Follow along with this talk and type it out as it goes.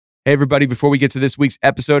Hey, everybody, before we get to this week's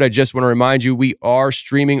episode, I just want to remind you we are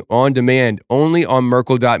streaming on demand only on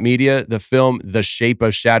Merkle.media, the film The Shape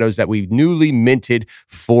of Shadows that we newly minted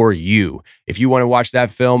for you. If you want to watch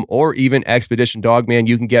that film or even Expedition Dogman,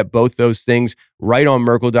 you can get both those things right on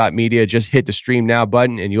Merkle.media. Just hit the Stream Now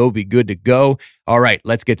button and you'll be good to go. All right,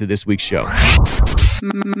 let's get to this week's show.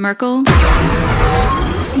 Merkle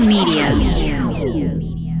Media.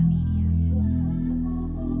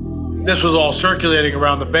 This was all circulating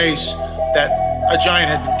around the base that a giant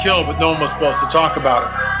had been killed, but no one was supposed to talk about it.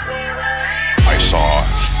 I saw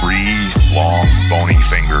 3 long, bony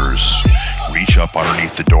fingers reach up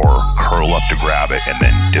underneath the door, curl up to grab it, and then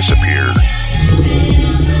disappear.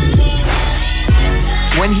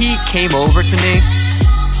 When he came over to me,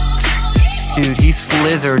 dude, he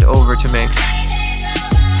slithered over to me.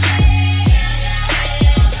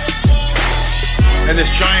 And this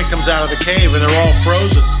giant comes out of the cave, and they're all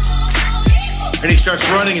frozen. And he starts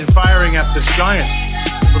running and firing at this giant.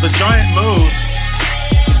 Well, the giant moves.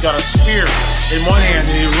 He's got a spear in one hand,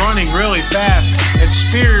 and he's running really fast and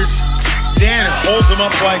spears Dan and holds him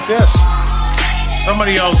up like this.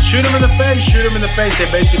 Somebody yells, shoot him in the face, shoot him in the face. They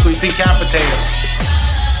basically decapitate him.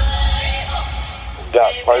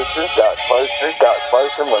 Got closer.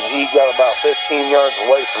 When he got about 15 yards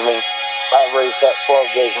away from me, I raised that 12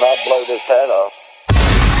 gauge and I blowed his head off.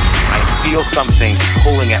 I feel something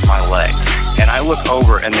pulling at my leg. And I look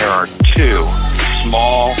over and there are 2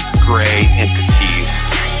 small gray entities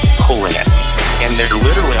pulling at me. And they're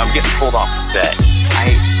literally, I'm getting pulled off the bed.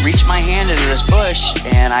 I reached my hand into this bush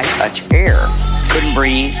and I touched air. Couldn't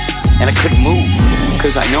breathe and I couldn't move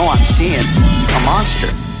because I know I'm seeing a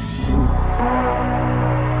monster.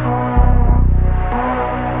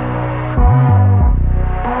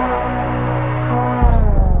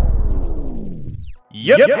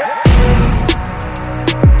 Yep.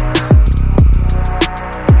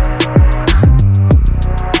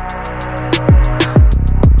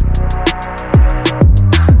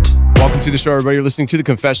 Welcome to the show, everybody. You're listening to the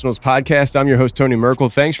Confessionals podcast. I'm your host, Tony Merkle.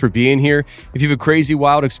 Thanks for being here. If you have a crazy,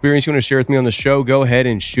 wild experience you want to share with me on the show, go ahead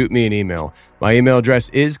and shoot me an email. My email address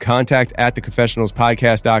is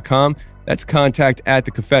contact@theconfessionalspodcast.com. That's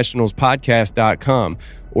contact@theconfessionalspodcast.com.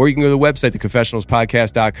 Or you can go to the website,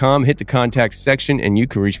 theconfessionalspodcast.com, hit the contact section, and you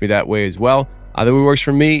can reach me that way as well. Either way works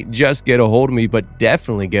for me. Just get a hold of me, but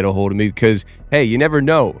definitely get a hold of me because, hey, you never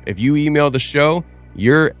know. If you email the show,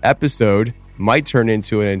 your episode might turn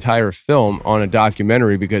into an entire film on a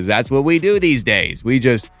documentary because that's what we do these days. We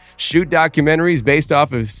just shoot documentaries based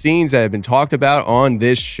off of scenes that have been talked about on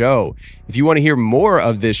this show. If you want to hear more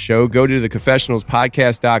of this show, go to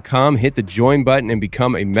theconfessionalspodcast.com, hit the join button and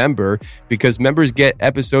become a member because members get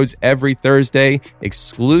episodes every Thursday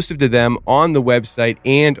exclusive to them on the website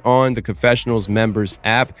and on the Confessionals members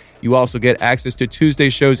app. You also get access to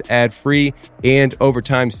Tuesday shows ad-free and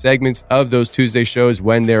overtime segments of those Tuesday shows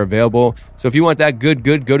when they're available. So if you want that good,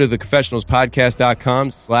 go to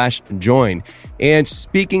theconfessionalspodcast.com/join. And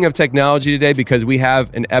speaking of technology today, because we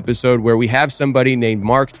have an episode where we have somebody named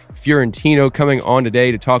Mark Fiorentino coming on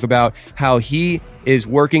today to talk about how he is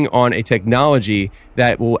working on a technology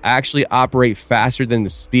that will actually operate faster than the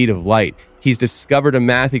speed of light. He's discovered a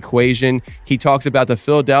math equation. He talks about the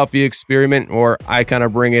Philadelphia experiment, or I kind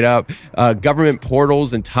of bring it up, government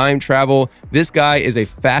portals and time travel. This guy is a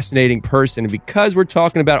fascinating person. And because we're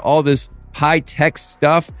talking about all this high-tech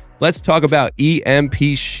stuff, let's talk about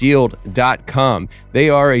EMPshield.com. They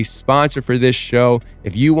are a sponsor for this show.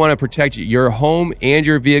 If you want to protect your home and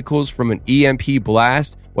your vehicles from an EMP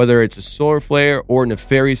blast, whether it's a solar flare or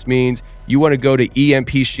nefarious means, you want to go to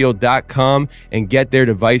EMPshield.com and get their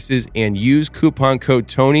devices and use coupon code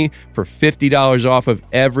Tony for $50 off of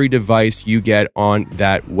every device you get on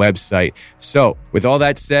that website. So with all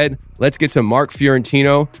that said, let's get to Mark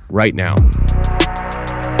Fiorentino right now.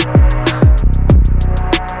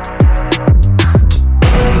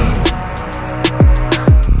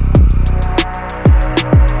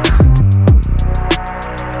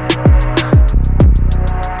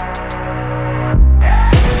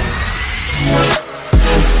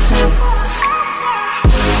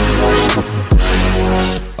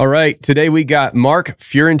 All right, today we got Mark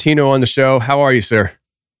Fiorentino on the show. How are you, sir?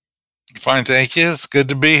 Fine, thank you. It's good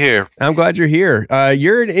to be here. I'm glad you're here.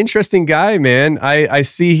 You're an interesting guy, man. I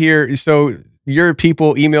see here, so your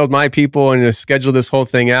people emailed my people and scheduled this whole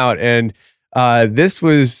thing out. And this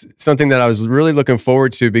was something that I was really looking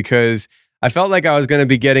forward to because I felt like I was going to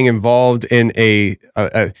be getting involved in a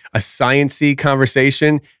science-y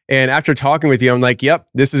conversation. And after talking with you, I'm like, yep,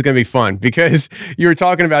 this is going to be fun, because you were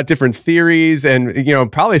talking about different theories and,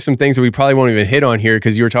 probably some things that we probably won't even hit on here,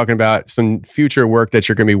 because you were talking about some future work that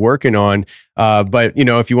you're going to be working on. But,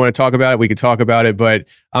 if you want to talk about it, we could talk about it. But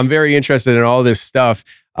I'm very interested in all this stuff.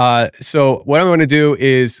 So what I'm going to do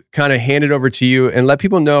is kind of hand it over to you and let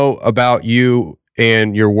people know about you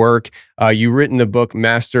and your work. You've written the book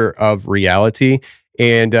Master of Reality.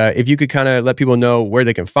 And if you could kind of let people know where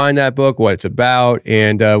they can find that book, what it's about,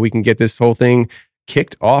 and we can get this whole thing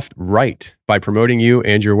kicked off right by promoting you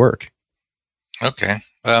and your work. Okay.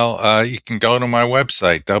 Well, you can go to my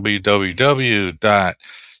website,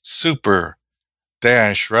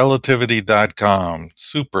 www.super-relativity.com,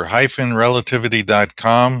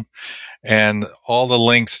 super-relativity.com. And all the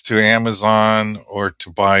links to Amazon or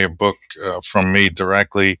to buy a book from me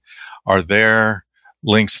directly are there.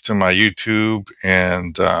 Links to my YouTube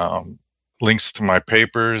and links to my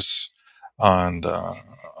papers on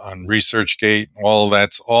ResearchGate. All of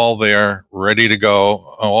that's all there, ready to go,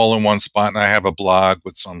 all in one spot. And I have a blog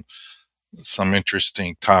with some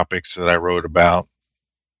interesting topics that I wrote about.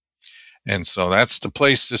 And so that's the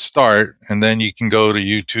place to start. And then you can go to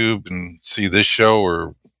YouTube and see this show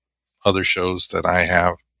or other shows that I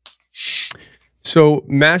have. So,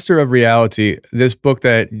 Master of Reality, this book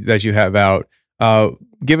that you have out,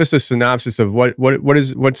 give us a synopsis of what's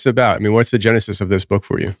it about. I mean, what's the genesis of this book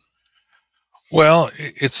for you? Well,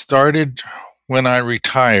 it started when I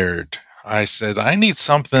retired. I said, I need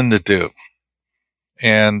something to do.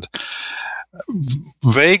 And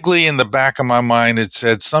vaguely in the back of my mind, it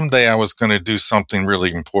said someday I was going to do something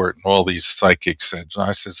really important. All these psychics said. So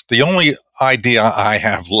I said, the only idea I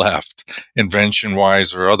have left,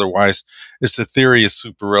 invention-wise or otherwise, is the theory of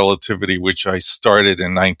super-relativity, which I started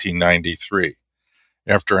in 1993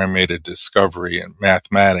 after I made a discovery in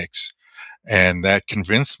mathematics. And that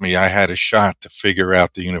convinced me I had a shot to figure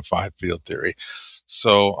out the unified field theory.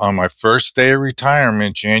 So on my first day of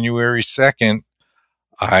retirement, January 2nd,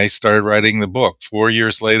 I started writing the book. 4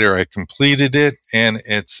 years later, I completed it, and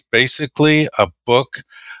it's basically a book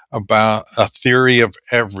about a theory of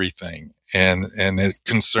everything, and it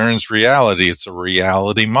concerns reality. It's a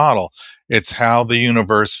reality model. It's how the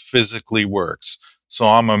universe physically works. So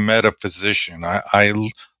I'm a metaphysician. I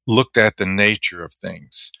looked at the nature of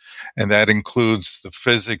things, and that includes the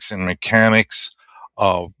physics and mechanics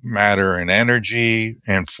of matter and energy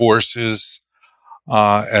and forces,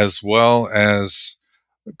 as well as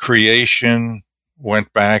creation.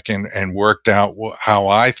 Went back and worked out how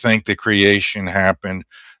I think the creation happened.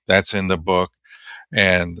 That's in the book.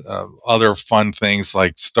 And other fun things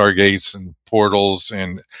like stargates and portals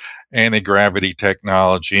and anti-gravity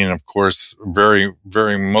technology. And of course, very,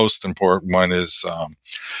 very most important one is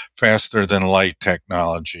faster than light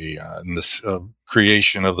technology and the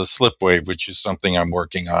creation of the slip wave, which is something I'm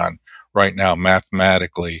working on right now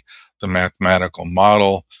mathematically, the mathematical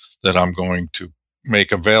model that I'm going to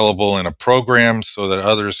make available in a program so that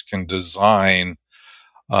others can design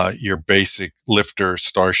your basic lifter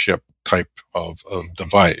starship type of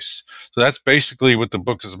device. So that's basically what the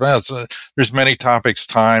book is about. So there's many topics,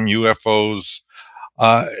 time, UFOs,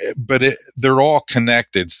 but they're all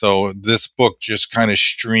connected. So this book just kind of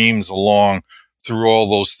streams along through all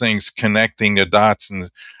those things, connecting the dots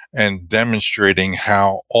and demonstrating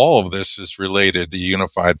how all of this is related. The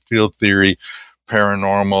unified field theory,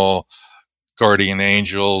 paranormal, guardian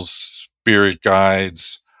angels, spirit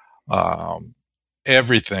guides,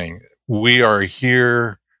 everything. We are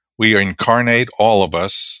here. We incarnate, all of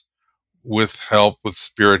us, with help with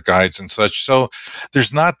spirit guides and such. So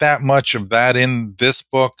there's not that much of that in this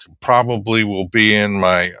book. Probably will be in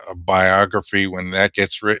my biography when that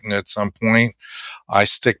gets written at some point. I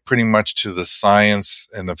stick pretty much to the science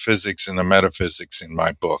and the physics and the metaphysics in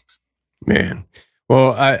my book. Man.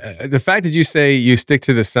 Well, the fact that you say you stick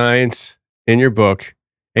to the science in your book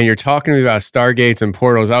and you're talking to me about stargates and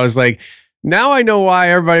portals, I was like, now I know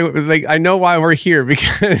why I know why we're here,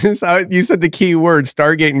 because you said the key word,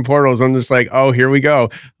 Stargate and portals. I'm just like, oh, here we go.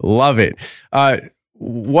 Love it.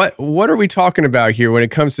 What are we talking about here when it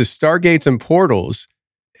comes to stargates and portals?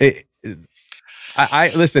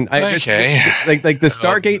 Listen. Okay. Like the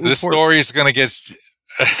Stargate. This story is going to get.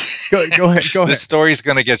 Go ahead. This story is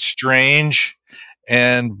going to get strange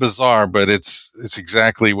and bizarre, but it's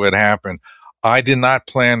exactly what happened. I did not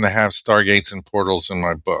plan to have stargates and portals in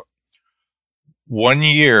my book. 1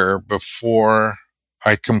 year before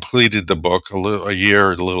I completed the book, a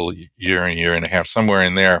year and a half, somewhere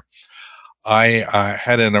in there, I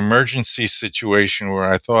had an emergency situation where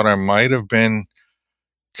I thought I might have been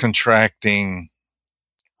contracting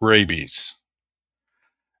rabies.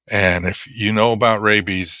 And if you know about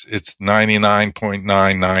rabies, it's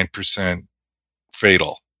 99.99%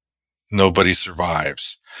 fatal. Nobody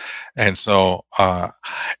survives. And so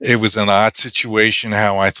it was an odd situation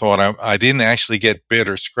how I thought I didn't actually get bit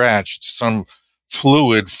or scratched. Some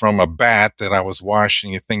fluid from a bat that I was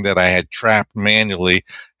washing, a thing that I had trapped manually,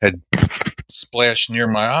 had splashed near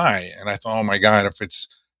my eye. And I thought, oh my God, if it's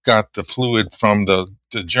got the fluid from the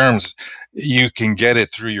germs, you can get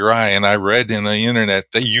it through your eye. And I read in the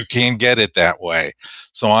internet that you can get it that way.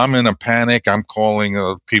 So I'm in a panic. I'm calling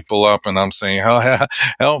people up and I'm saying,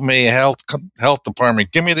 help me, health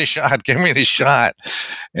department, give me the shot, give me the shot.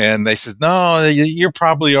 And they said, no, you're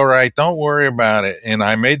probably all right. Don't worry about it. And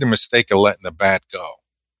I made the mistake of letting the bat go.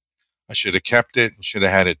 I should have kept it and should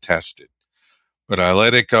have had it tested. But I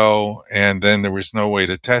let it go, and then there was no way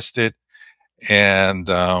to test it. And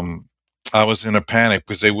I was in a panic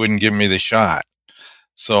because they wouldn't give me the shot.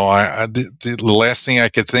 So the last thing I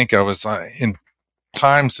could think of was in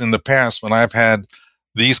times in the past when I've had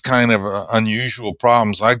these kind of unusual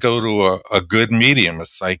problems, I go to a good medium, a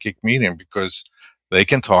psychic medium, because they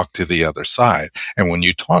can talk to the other side. And when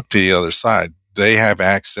you talk to the other side, they have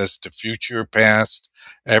access to future, past,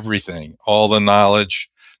 everything, all the knowledge,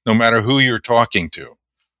 no matter who you're talking to.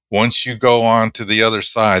 Once you go on to the other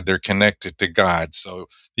side, they're connected to God. So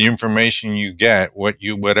the information you get,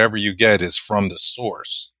 whatever you get, is from the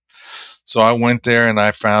source. So I went there and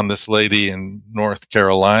I found this lady in North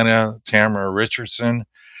Carolina, Tamara Richardson,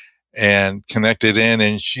 and connected in,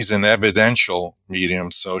 and she's an evidential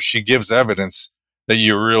medium. So she gives evidence that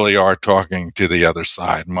you really are talking to the other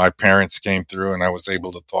side. My parents came through and I was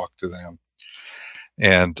able to talk to them.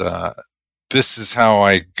 And this is how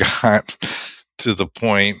I got to the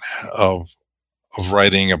point of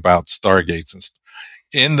writing about Stargates. And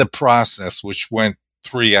in the process, which went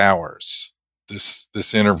 3 hours,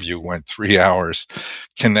 this interview went 3 hours,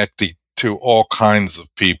 connecting to all kinds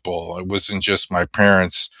of people. It wasn't just my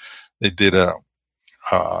parents. They did a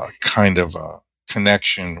kind of a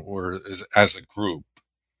connection where as a group,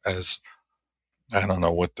 as I don't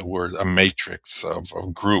know what the word, a matrix of a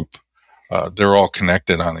group. They're all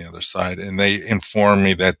connected on the other side. And they informed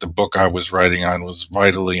me that the book I was writing on was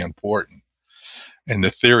vitally important. And the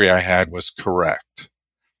theory I had was correct.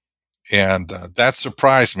 And that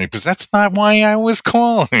surprised me because that's not why I was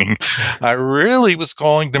calling. I really was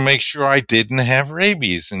calling to make sure I didn't have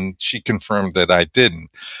rabies. And she confirmed that I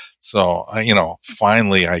didn't. So,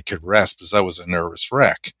 finally I could rest because I was a nervous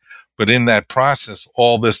wreck. But in that process,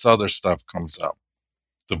 all this other stuff comes up.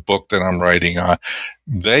 The book that I'm writing on,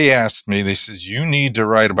 they asked me, they says, you need to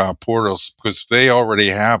write about portals because they already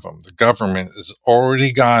have them. The government has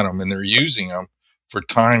already got them and they're using them for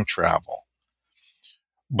time travel,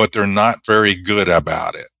 but they're not very good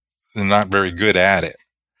about it. They're not very good at it.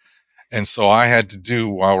 And so I had to do,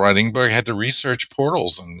 while writing the book, I had to research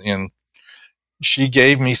portals, and she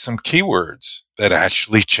gave me some keywords that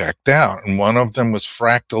actually checked out. And one of them was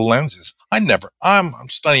fractal lenses. I'm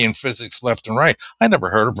studying physics left and right. I never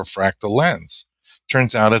heard of a fractal lens.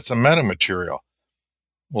 Turns out it's a metamaterial.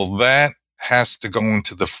 Well, that has to go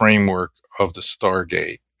into the framework of the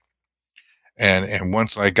Stargate. And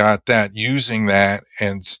once I got that, using that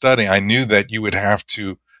and studying, I knew that you would have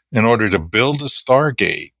to, in order to build a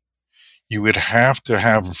Stargate, you would have to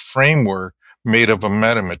have a framework made of a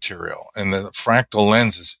metamaterial. And the fractal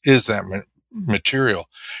lenses is that material.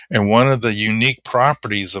 And one of the unique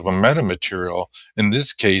properties of a metamaterial in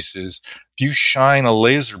this case is if you shine a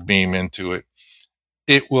laser beam into it,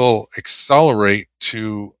 it will accelerate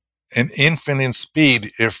to an infinite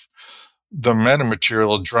speed if the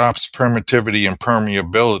metamaterial drops permittivity and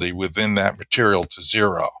permeability within that material to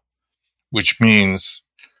zero, which means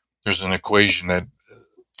there's an equation that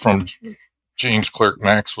from James Clerk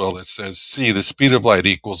Maxwell that says, C, the speed of light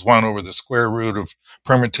equals 1 over the square root of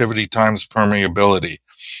permittivity times permeability.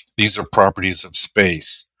 These are properties of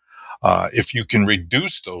space. If you can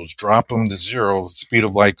reduce those, drop them to zero, the speed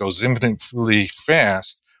of light goes infinitely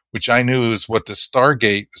fast, which I knew is what the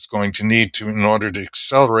Stargate is going to need to in order to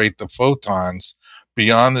accelerate the photons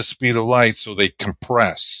beyond the speed of light so they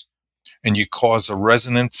compress. And you cause a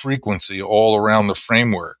resonant frequency all around the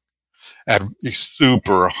framework at a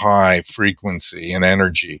super high frequency and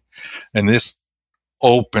energy. And this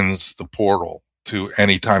opens the portal to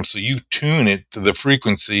any time. So you tune it to the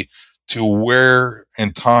frequency to where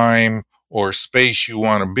in time or space you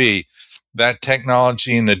want to be. That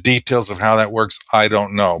technology and the details of how that works, I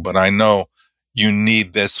don't know, but I know you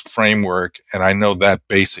need this framework, and I know that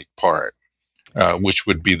basic part, which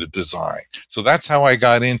would be the design. So that's how I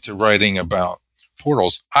got into writing about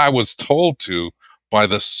portals. I was told to by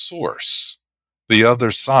the source, the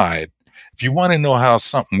other side. If if you want to know how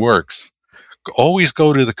something works, always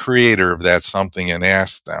go to the creator of that something and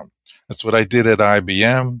ask them. That's what I did at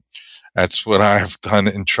IBM. That's what I've done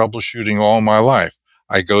in troubleshooting all my life.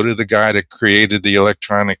 I go to the guy that created the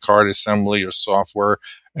electronic card assembly or software,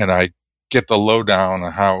 and I get the lowdown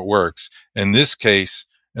on how it works. In this case,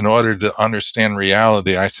 in order to understand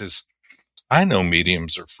reality, I says, I know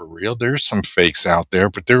mediums are for real. There's some fakes out there,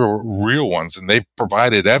 but there are real ones, and they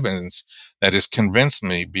provided evidence that has convinced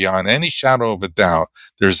me beyond any shadow of a doubt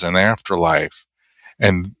there's an afterlife,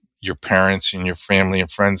 and your parents and your family and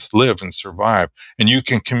friends live and survive, and you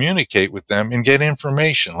can communicate with them and get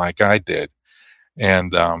information like I did.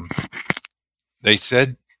 And they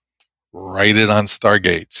said, write it on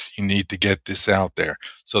Stargates. You need to get this out there.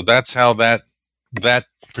 So that's how that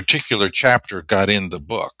particular chapter got in the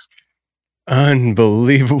book.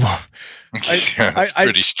 Unbelievable. It's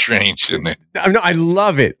pretty strange, isn't it? I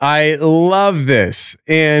love it. I love this.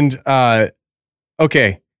 And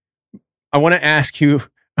okay, I want to ask you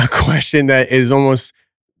a question that is almost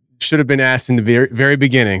should have been asked in the very, very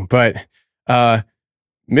beginning. But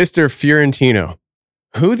Mr. Fiorentino,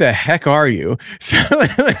 who the heck are you? So,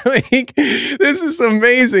 like, this is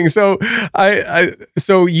amazing. So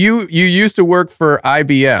so you used to work for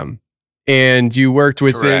IBM, and you worked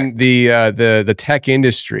within the tech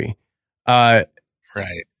industry. Right.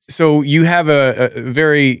 So you have a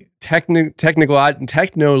very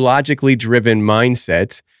technologically driven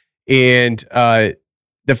mindset, and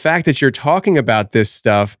the fact that you're talking about this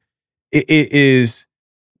stuff, it is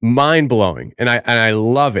mind blowing, and I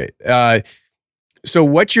love it. So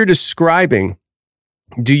what you're describing,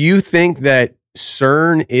 do you think that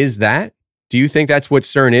CERN is that? Do you think that's what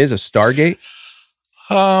CERN is, a Stargate?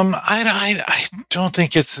 I don't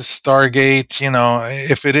think it's a Stargate. You know,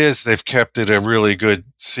 if it is, they've kept it a really good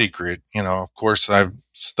secret. You know, of course, I've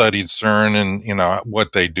studied CERN and, you know,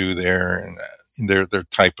 what they do there and their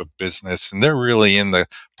type of business. And they're really in the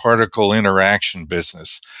particle interaction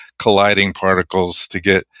business, colliding particles to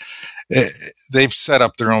get, they've set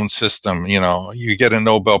up their own system. You know, you get a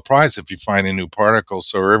Nobel Prize if you find a new particle.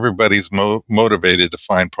 So everybody's motivated to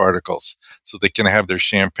find particles so they can have their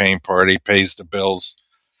champagne party, pays the bills.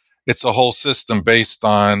 It's a whole system based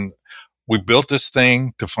on, we built this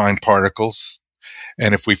thing to find particles.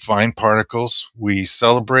 And if we find particles, we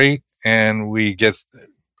celebrate and we get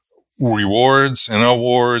rewards and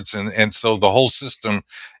awards. And so the whole system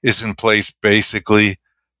is in place basically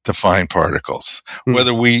to find particles.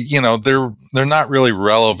 Whether we, you know, they're not really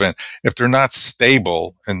relevant if they're not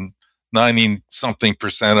stable, and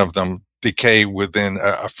 90-something% of them decay within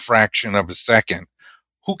a fraction of a second.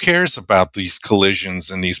 Who cares about these collisions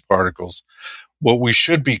and these particles? What we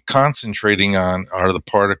should be concentrating on are the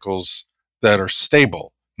particles that are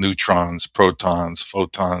stable: neutrons, protons,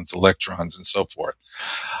 photons, electrons, and so forth.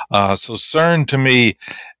 So CERN, to me,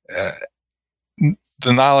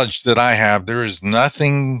 the knowledge that I have, there is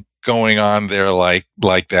nothing going on there like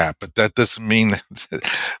that. But that doesn't mean that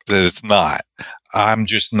it's not. I'm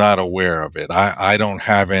just not aware of it. I don't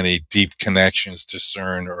have any deep connections to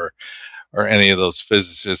CERN or any of those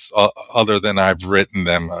physicists, other than I've written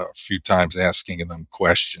them a few times asking them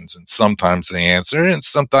questions, and sometimes they answer and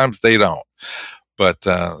sometimes they don't. But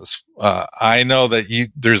I know that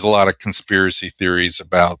there's a lot of conspiracy theories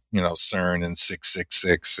about, you know, CERN and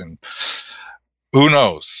 666, and who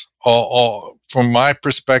knows? All from my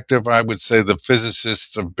perspective, I would say the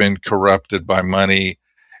physicists have been corrupted by money,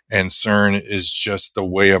 and CERN is just a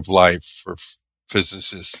way of life for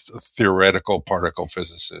physicists, theoretical particle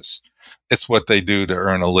physicists. It's what they do to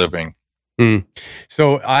earn a living.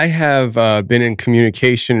 So I have been in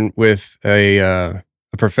communication with a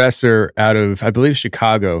professor out of, I believe,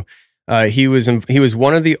 Chicago. He was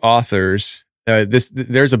one of the authors.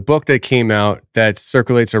 There's a book that came out that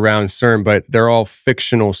circulates around CERN, but they're all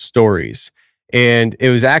fictional stories. And it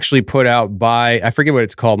was actually put out by, I forget what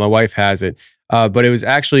it's called. My wife has it. But it was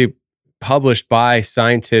actually published by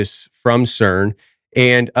scientists from CERN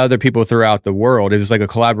and other people throughout the world. It's like a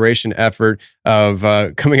collaboration effort of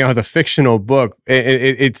coming out with a fictional book.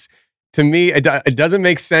 It's, to me, it doesn't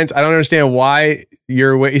make sense. I don't understand why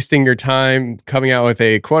you're wasting your time coming out with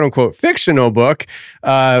a quote unquote fictional book.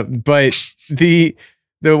 But the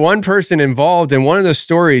one person involved in one of the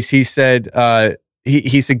stories, he said,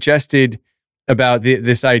 he suggested about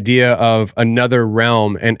this idea of another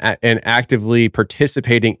realm and actively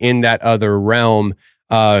participating in that other realm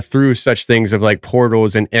through such things of like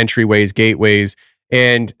portals and entryways, gateways.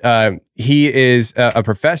 And he is a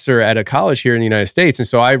professor at a college here in the United States. And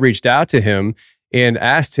so I reached out to him and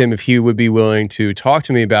asked him if he would be willing to talk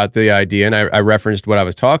to me about the idea. And I referenced what I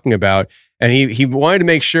was talking about. And he wanted to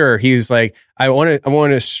make sure, he was like, I want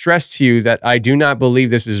to stress to you that I do not believe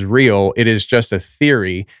this is real. It is just a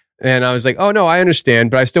theory. And I was like, oh no, I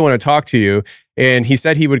understand, but I still want to talk to you. And he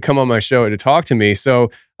said he would come on my show to talk to me.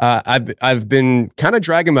 So I've been kind of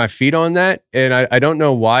dragging my feet on that. And I don't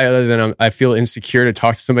know why, other than I feel insecure to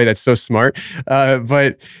talk to somebody that's so smart.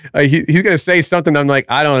 But he's going to say something. I'm like,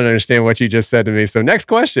 I don't understand what you just said to me. So next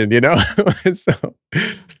question, So.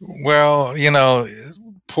 Well,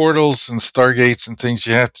 portals and stargates and things,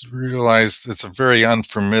 you have to realize it's a very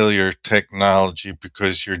unfamiliar technology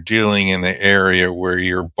because you're dealing in an area where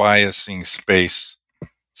you're biasing space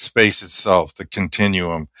itself, the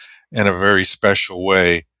continuum, in a very special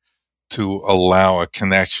way to allow a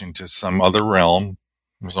connection to some other realm,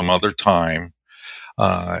 some other time.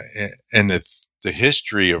 And the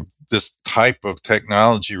history of this type of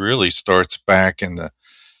technology really starts back in the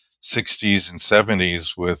 60s and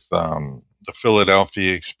 70s with the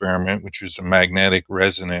Philadelphia experiment, which was a magnetic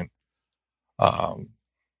resonant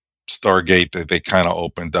Stargate that they kind of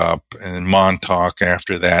opened up, and Montauk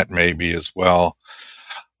after that maybe as well.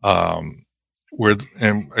 And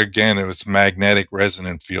again, it was magnetic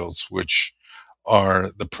resonant fields, which are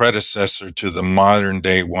the predecessor to the modern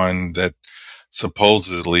day one that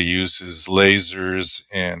supposedly uses lasers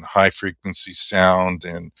and high frequency sound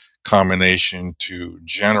and combination to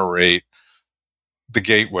generate the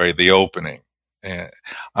gateway, the opening. And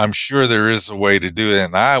I'm sure there is a way to do it,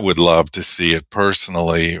 and I would love to see it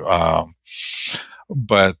personally.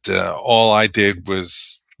 But all I did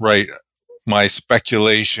was write my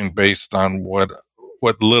speculation based on what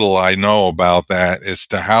little I know about that as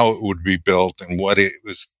to how it would be built and what it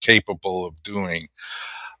was capable of doing.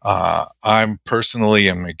 I'm personally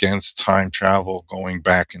am against time travel, going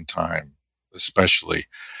back in time, especially.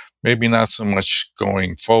 Maybe not so much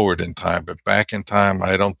going forward in time, but back in time,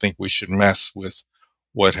 I don't think we should mess with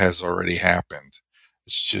what has already happened.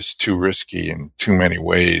 It's just too risky in too many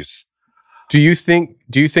ways. Do you think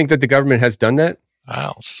that the government has done that?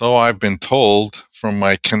 Well, so I've been told from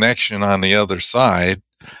my connection on the other side.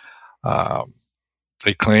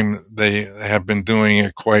 They claim they have been doing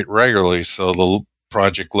it quite regularly. So the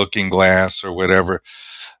Project Looking Glass or whatever,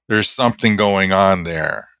 there's something going on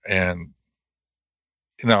there. And,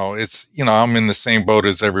 I'm in the same boat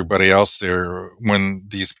as everybody else there when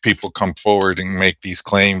these people come forward and make these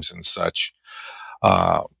claims and such.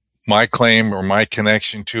 My claim or my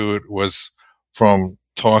connection to it was from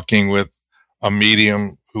talking with a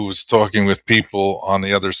medium who was talking with people on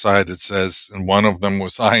the other side that says, and one of them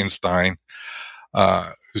was Einstein,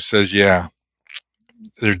 who says, yeah,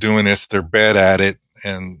 they're doing this, they're bad at it,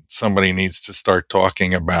 and somebody needs to start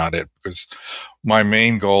talking about it, because my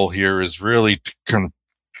main goal here is really to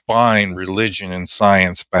combine religion and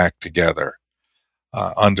science back together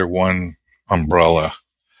under one umbrella,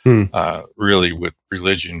 really with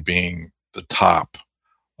religion being the top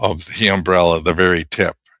of the umbrella, the very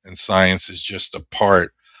tip, and science is just a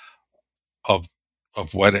part of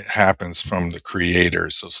what happens from the creator.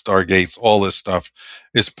 So Stargates, all this stuff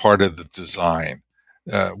is part of the design.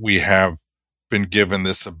 We have been given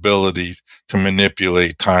this ability to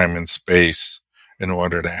manipulate time and space in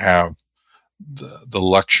order to have the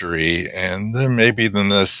luxury and then maybe the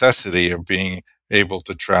necessity of being able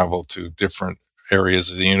to travel to different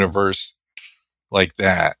areas of the universe like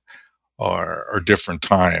that, or different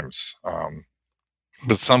times.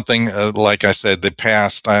 But something, like I said, the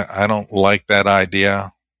past, I don't like that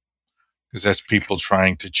idea, because that's people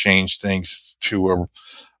trying to change things to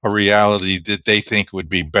a reality that they think would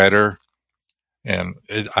be better. And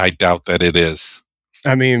I doubt that it is.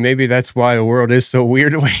 I mean, maybe that's why the world is so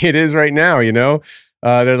weird the way it is right now,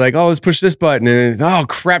 They're like, oh, let's push this button. And oh,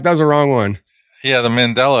 crap, that was the wrong one. Yeah, the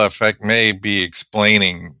Mandela effect may be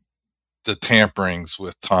explaining the tamperings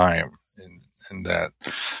with time, and that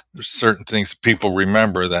there's certain things people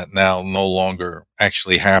remember that now no longer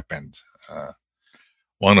actually happened.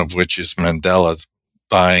 One of which is Mandela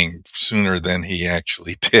dying sooner than he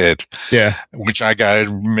actually did. Yeah. Which I gotta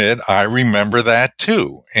admit, I remember that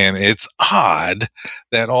too. And it's odd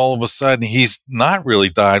that all of a sudden he's not really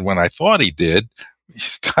died when I thought he did.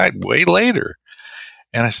 He's died way later.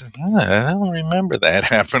 And I said, I don't remember that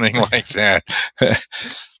happening like that.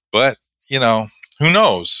 But, who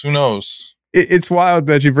knows? Who knows? It's wild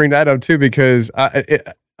that you bring that up too, because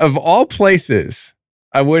of all places,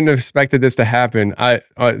 I wouldn't have expected this to happen.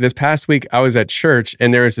 This past week, I was at church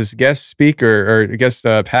and there was this guest speaker or guest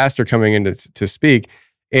pastor coming in to speak,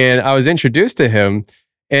 and I was introduced to him.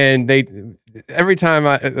 And every time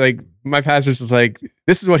my pastor's just like,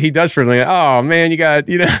 this is what he does for a living. Oh man, you got,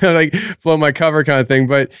 like blow my cover kind of thing.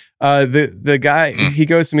 But the guy, he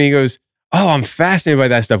goes to me, he goes, Oh, I'm fascinated by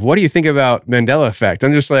that stuff. What do you think about Mandela effect?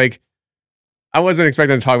 I'm just like, I wasn't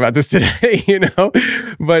expecting to talk about this today,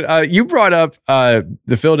 but you brought up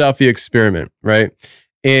the Philadelphia experiment, right?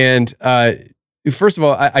 And first of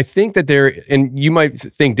all, I think that and you might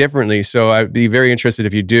think differently, so I'd be very interested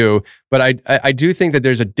if you do, but I do think that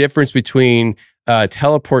there's a difference between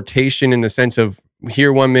teleportation in the sense of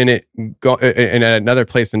here 1 minute go, and at another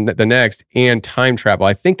place and the next, and time travel.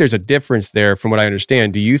 I think there's a difference there from what I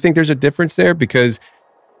understand. Do you think there's a difference there? Because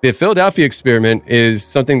the Philadelphia experiment is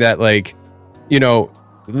something that a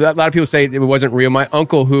lot of people say it wasn't real. My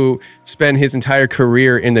uncle, who spent his entire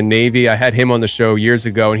career in the Navy, I had him on the show years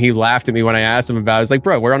ago, and he laughed at me when I asked him about it. I was like,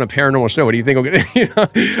 bro, we're on a paranormal show. What do you think I'm going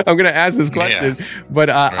to ask this question? Yeah. But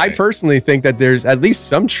right. I personally think that there's at least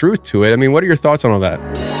some truth to it. I mean, what are your thoughts on all that?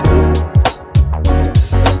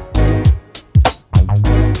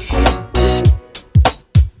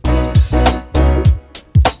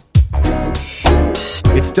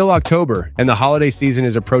 It's still October, and the holiday season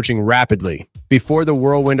is approaching rapidly. Before the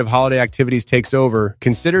whirlwind of holiday activities takes over,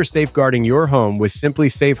 consider safeguarding your home with Simply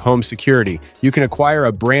Safe Home Security. You can acquire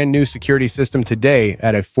a brand new security system today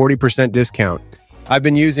at a 40% discount. I've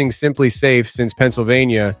been using Simply Safe since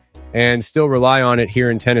Pennsylvania and still rely on it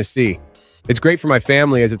here in Tennessee. It's great for my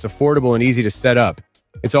family as it's affordable and easy to set up.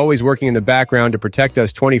 It's always working in the background to protect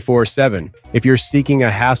us 24/7. If you're seeking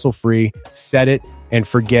a hassle-free, set it and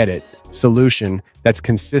forget it solution that's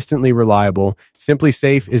consistently reliable, Simply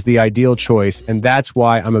Safe is the ideal choice, and that's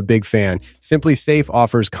why I'm a big fan. Simply Safe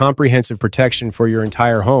offers comprehensive protection for your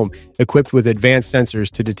entire home, equipped with advanced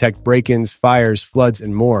sensors to detect break-ins, fires, floods,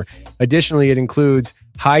 and more. Additionally, it includes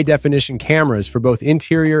high-definition cameras for both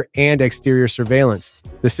interior and exterior surveillance.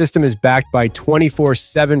 The system is backed by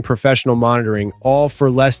 24/7 professional monitoring, all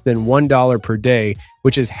for less than $1 per day,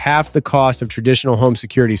 which is half the cost of traditional home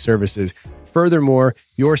security services. Furthermore,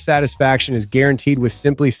 your satisfaction is guaranteed with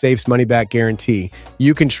Simply Safe's money-back guarantee.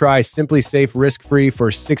 You can try Simply Safe risk-free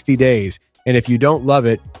for 60 days, and if you don't love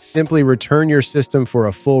it, simply return your system for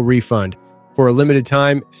a full refund. For a limited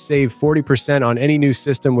time, save 40% on any new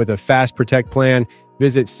system with a Fast Protect plan.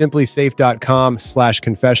 Visit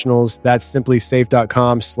simplysafe.com/confessionals. That's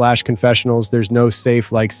simplysafe.com/confessionals. There's no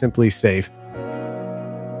safe like Simply Safe.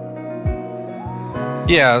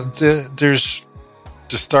 Yeah, there's...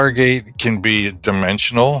 The Stargate can be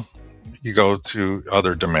dimensional. You go to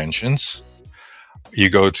other dimensions, you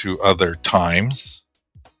go to other times,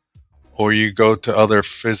 or you go to other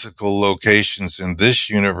physical locations in this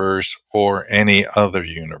universe or any other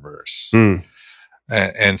universe.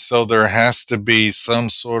 And so there has to be some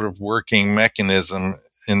sort of working mechanism,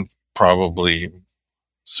 in probably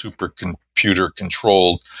supercomputer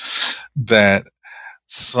controlled, that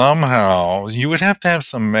somehow you would have to have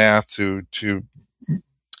some math to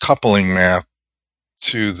coupling math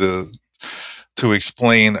to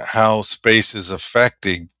explain how space is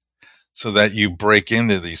affected so that you break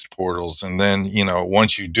into these portals. And then,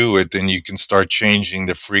 once you do it, then you can start changing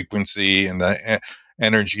the frequency and the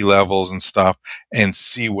energy levels and stuff and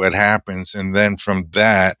see what happens. And then from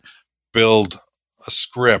that, build a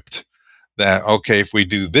script that, okay, if we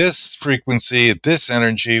do this frequency at this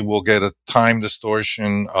energy, we'll get a time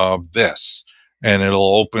distortion of this, and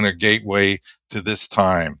it'll open a gateway to this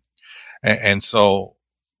time. And so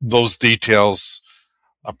those details,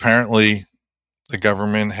 apparently the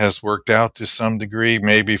government has worked out to some degree,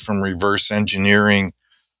 maybe from reverse engineering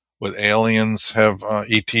what aliens have,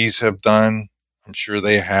 ETs have done. I'm sure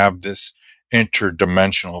they have this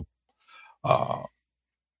interdimensional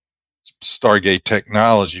Stargate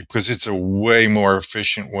technology, because it's a way more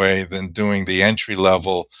efficient way than doing the entry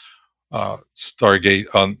level Stargate,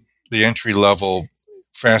 the entry level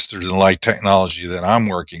faster than light technology that I'm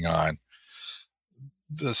working on.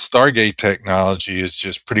 The Stargate technology is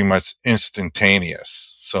just pretty much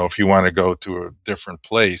instantaneous. So if you want to go to a different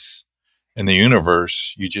place in the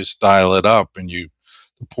universe, you just dial it up and the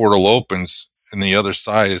portal opens and the other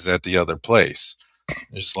side is at the other place.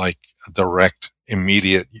 It's like a direct,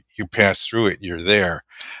 immediate, you pass through it, you're there.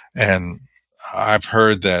 And I've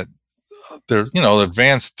heard that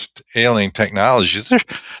advanced alien technologies,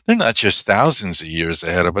 they're not just thousands of years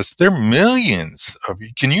ahead of us, they're millions of.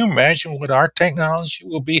 Can you imagine what our technology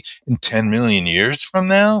will be in 10 million years from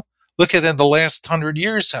now? Look at the last 100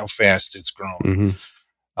 years, how fast it's grown.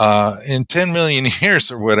 In 10 million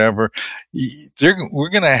years or whatever, we're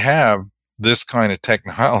going to have this kind of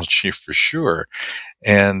technology for sure.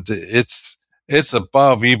 And it's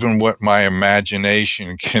above even what my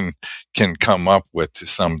imagination can come up with to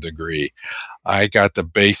some degree. I got the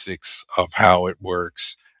basics of how it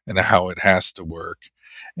works and how it has to work.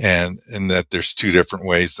 And that there's two different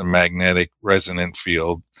ways: the magnetic resonant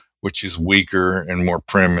field, which is weaker and more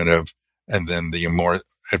primitive, and then the more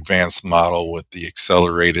advanced model with the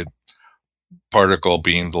accelerated particle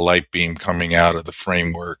beam, the light beam coming out of the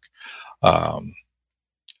framework. I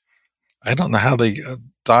don't know how they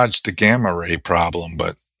dodged the gamma ray problem,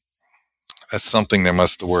 but that's something they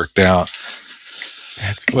must have worked out.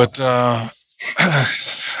 But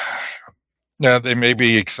yeah, they may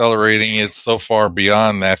be accelerating it so far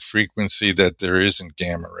beyond that frequency that there isn't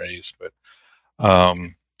gamma rays, but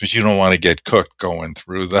you don't want to get cooked going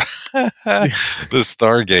through the the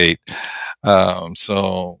Stargate.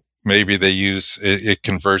 So maybe they use it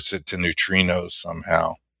converts it to neutrinos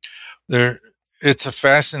somehow. It's a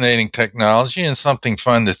fascinating technology and something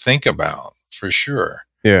fun to think about for sure.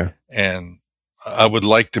 Yeah. And I would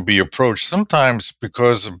like to be approached sometimes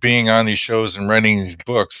because of being on these shows and writing these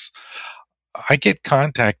books. I get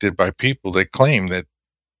contacted by people that claim that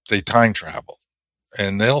they time travel,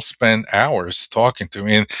 and they'll spend hours talking to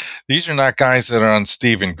me. And these are not guys that are on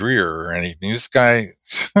Stephen Greer or anything. This guy,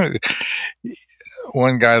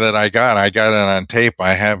 one guy that I got it on tape.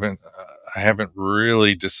 I haven't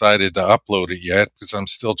really decided to upload it yet because I'm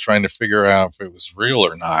still trying to figure out if it was real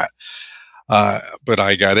or not. But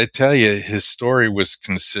I got to tell you, his story was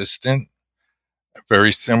consistent,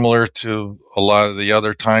 very similar to a lot of the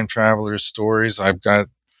other time travelers' stories. I've got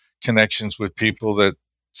connections with people that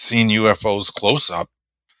seen UFOs close up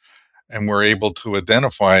and were able to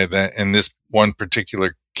identify that in this one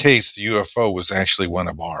particular case, the UFO was actually one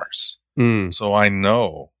of ours. So I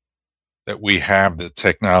know that we have the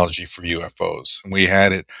technology for UFOs, and we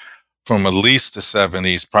had it from at least the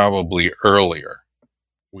 70s, probably earlier.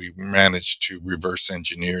 We managed to reverse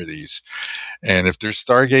engineer these. And if there's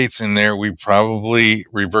Stargates in there, we probably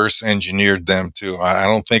reverse engineered them too. I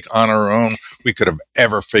don't think on our own we could have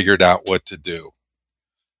ever figured out what to do.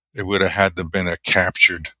 It would have had to been a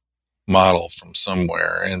captured model from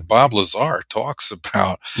somewhere. And Bob Lazar talks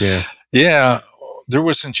about, there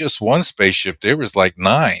wasn't just one spaceship. There was like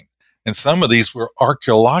 9. And some of these were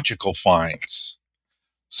archaeological finds.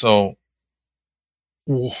 So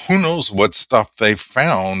who knows what stuff they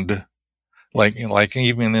found, like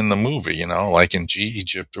even in the movie, like in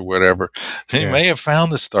Egypt or whatever. They may have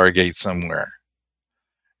found the Stargate somewhere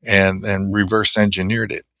and reverse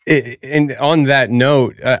engineered it. And on that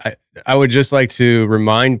note, I would just like to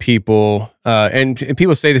remind people, and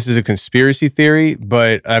people say this is a conspiracy theory,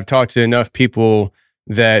 but I've talked to enough people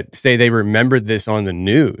that say they remembered this on the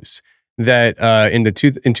news, that in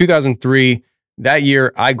 2003, that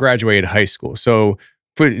year, I graduated high school. So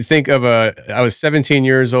I was 17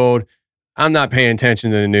 years old. I'm not paying attention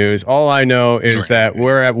to the news. All I know is that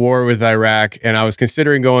we're at war with Iraq, and I was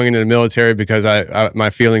considering going into the military because my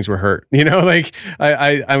feelings were hurt.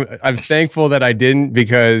 I'm thankful that I didn't,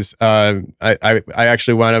 because I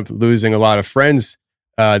actually wound up losing a lot of friends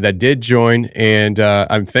that did join, and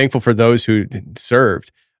I'm thankful for those who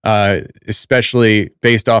served. Especially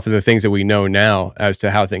based off of the things that we know now as to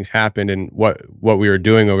how things happened and what we were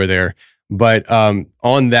doing over there. But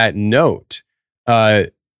on that note, this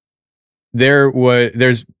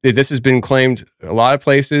has been claimed a lot of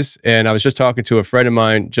places, and I was just talking to a friend of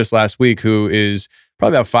mine just last week who is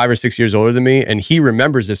probably about 5 or 6 years older than me, and he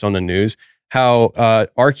remembers this on the news, how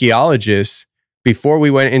archaeologists, before we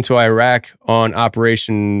went into Iraq on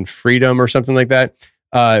Operation Freedom or something like that,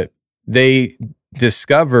 they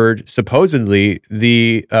discovered supposedly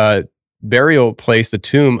the burial place, the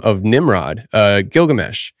tomb of Nimrod,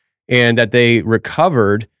 Gilgamesh, and that they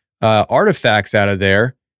recovered artifacts out of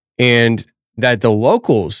there, and that the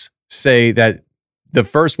locals say that the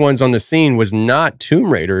first ones on the scene was not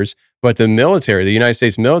tomb raiders, but the military, the United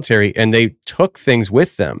States military, and they took things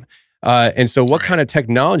with them. And so what kind of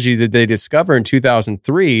technology did they discover in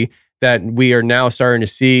 2003 that we are now starting to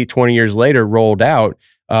see 20 years later rolled out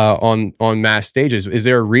on mass stages? Is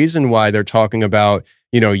there a reason why they're talking about,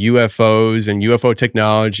 UFOs and UFO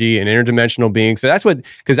technology and interdimensional beings? So that's what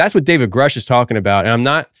David Grush is talking about. And I'm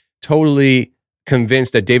not totally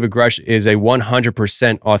convinced that David Grush is a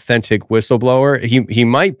 100% authentic whistleblower. He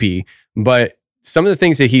might be, but some of the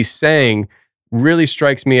things that he's saying really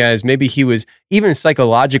strikes me as maybe he was even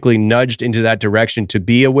psychologically nudged into that direction to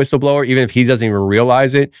be a whistleblower, even if he doesn't even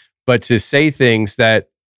realize it. But to say things that,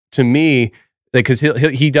 to me, because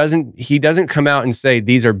he doesn't come out and say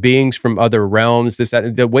these are beings from other realms.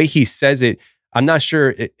 The way he says it, I'm not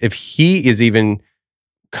sure if he is even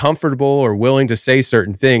comfortable or willing to say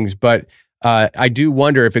certain things. But I do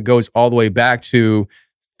wonder if it goes all the way back to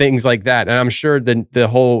things like that. And I'm sure the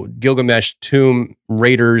whole Gilgamesh tomb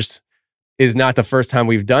raiders is not the first time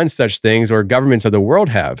we've done such things, or governments of the world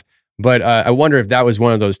have. But I wonder if that was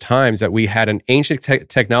one of those times that we had an ancient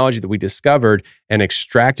technology that we discovered and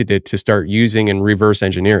extracted it to start using and reverse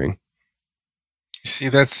engineering. You see,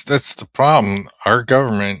 that's the problem. Our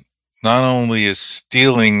government not only is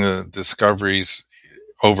stealing the discoveries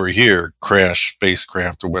over here, crash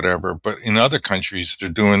spacecraft or whatever, but in other countries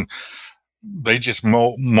they just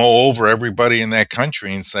mow over everybody in that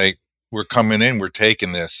country and say, we're coming in, we're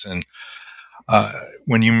taking this. And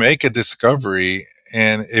when you make a discovery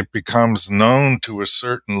and it becomes known to a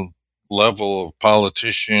certain level of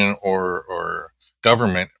politician or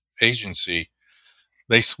government agency,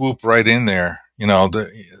 they swoop right in there. You know,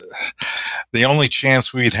 the only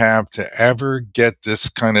chance we'd have to ever get this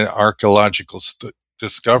kind of archaeological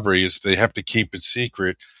discovery is they have to keep it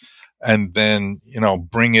secret and then,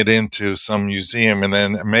 bring it into some museum and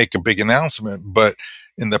then make a big announcement. But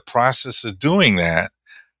in the process of doing that,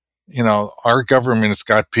 our government has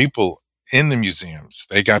got people in the museums.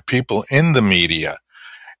 They got people in the media,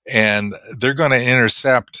 and they're going to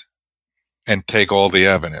intercept and take all the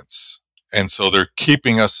evidence. And so they're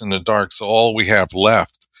keeping us in the dark. So all we have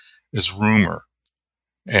left is rumor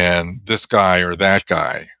and this guy or that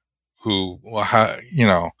guy who,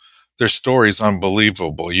 their story's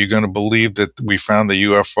unbelievable. You're going to believe that we found the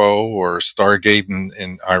UFO or Stargate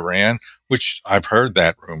in Iran, which I've heard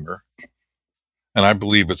that rumor. And I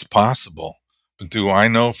believe it's possible. But do I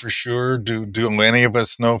know for sure? Do any of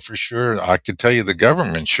us know for sure? I could tell you the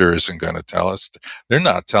government sure isn't going to tell us. They're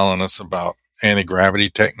not telling us about anti-gravity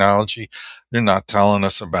technology. They're not telling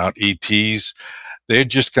us about ETs. They're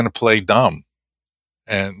just going to play dumb.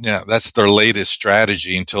 And yeah, that's their latest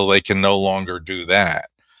strategy until they can no longer do that.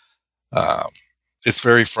 It's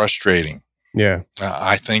very frustrating. Yeah.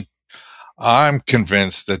 I'm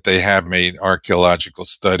convinced that they have made archaeological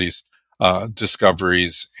studies,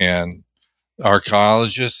 discoveries, and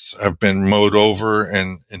archaeologists have been mowed over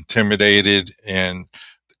and intimidated and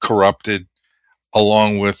corrupted,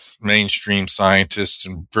 along with mainstream scientists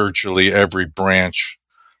in virtually every branch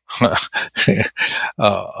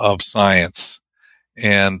of science.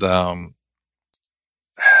 And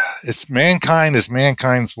it's mankind is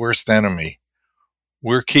mankind's worst enemy.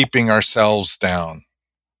 We're keeping ourselves down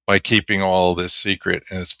by keeping all of this secret,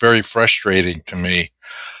 and it's very frustrating to me.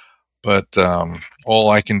 But all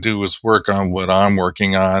I can do is work on what I'm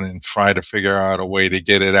working on and try to figure out a way to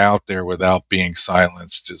get it out there without being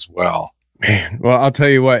silenced as well. Man, well, I'll tell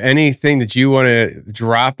you what, anything that you want to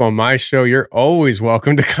drop on my show, you're always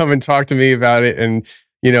welcome to come and talk to me about it. And,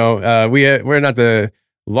 we're not the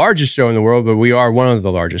largest show in the world, but we are one of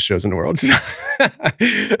the largest shows in the world.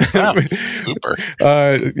 Wow, super.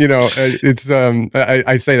 It's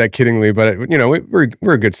I say that kiddingly, but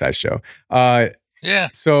we're a good sized show. Yeah.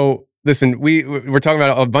 So listen, we're talking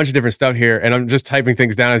about a bunch of different stuff here, and I'm just typing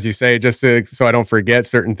things down as you say, just so I don't forget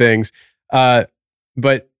certain things.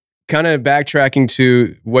 But kind of backtracking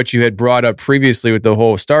to what you had brought up previously with the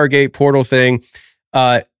whole Stargate portal thing,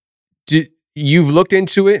 you've looked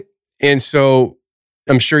into it, and so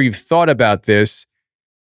I'm sure you've thought about this.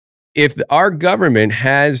 If our government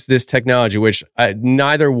has this technology, which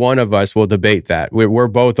neither one of us will debate that, we're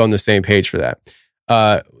both on the same page for that.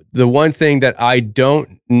 The one thing that I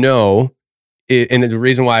don't know, and the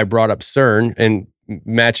reason why I brought up CERN, and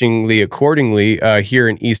matchingly accordingly, here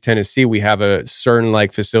in East Tennessee, we have a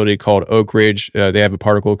CERN-like facility called Oak Ridge. They have a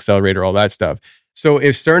particle accelerator, all that stuff. So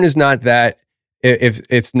if CERN is not that, if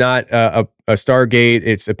it's not a Stargate,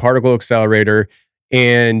 it's a particle accelerator,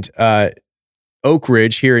 and Oak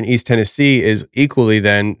Ridge here in East Tennessee is equally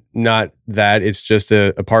then not that, it's just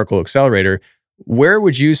a particle accelerator. Where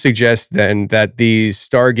would you suggest then that these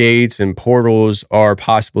Stargates and portals are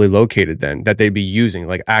possibly located then, that they'd be using,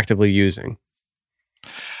 like actively using?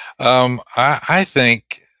 I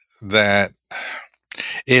think that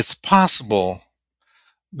it's possible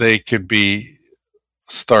they could be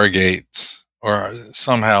Stargates or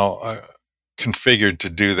somehow configured to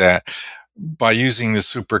do that by using the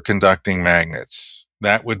superconducting magnets.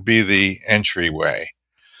 That would be the entryway.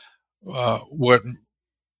 What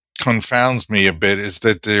confounds me a bit is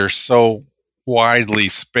that they're so widely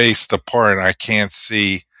spaced apart. I can't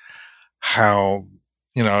see how,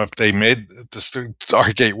 if they made the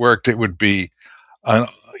Stargate worked, it would be, a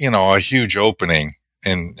huge opening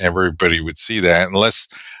and everybody would see that, unless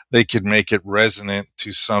they could make it resonant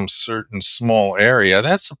to some certain small area.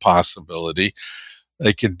 That's a possibility.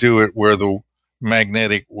 They could do it where the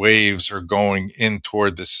magnetic waves are going in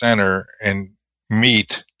toward the center and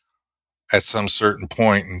meet at some certain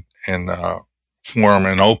point and form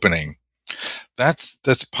an opening.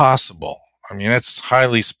 That's possible. I mean, that's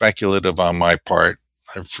highly speculative on my part.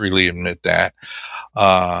 I freely admit that.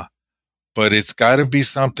 but it's got to be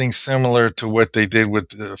something similar to what they did with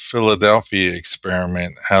the Philadelphia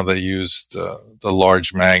experiment, how they used the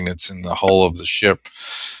large magnets in the hull of the ship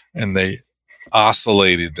and they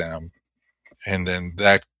oscillated them. And then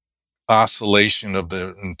that oscillation of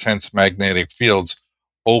the intense magnetic fields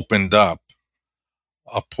opened up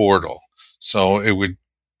a portal. So it would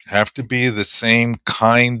have to be the same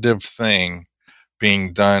kind of thing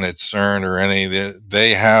being done at CERN or any.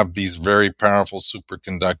 They have these very powerful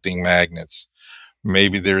superconducting magnets.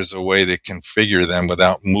 Maybe there's a way to configure them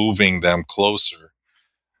without moving them closer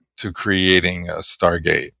to creating a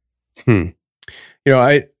Stargate.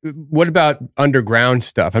 What about underground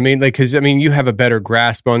stuff? I mean, because you have a better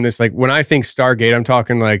grasp on this. Like when I think Stargate,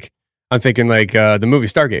 I'm thinking the movie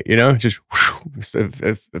Stargate. Just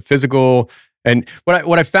a physical. And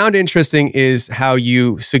what I found interesting is how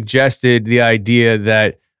you suggested the idea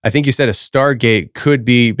that I think you said a Stargate could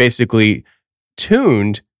be basically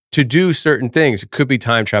tuned to do certain things. It could be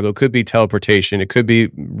time travel, it could be teleportation, it could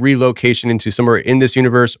be relocation into somewhere in this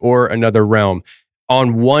universe or another realm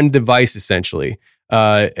on one device, essentially.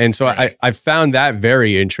 And so I found that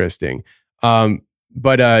very interesting.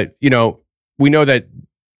 But we know that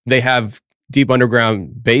they have deep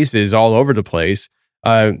underground bases all over the place.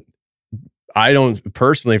 I don't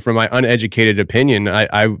personally, from my uneducated opinion,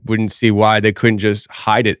 I wouldn't see why they couldn't just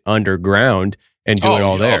hide it underground and do it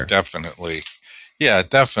all there. Definitely. Yeah,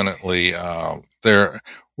 definitely. They're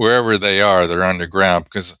wherever they are, they're underground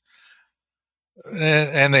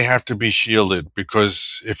and they have to be shielded,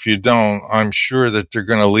 because if you don't, I'm sure that they're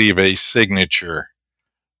going to leave a signature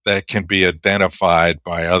that can be identified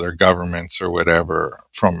by other governments or whatever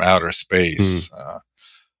from outer space.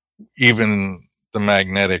 Even the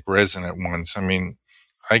magnetic resonant ones.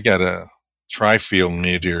 I got a tri-field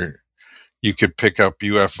meter. You could pick up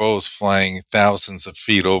UFOs flying thousands of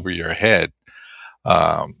feet over your head.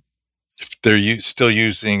 If they're still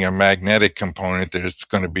using a magnetic component, there's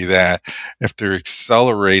going to be that. If they're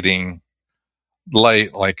accelerating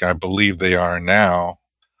light, like I believe they are now,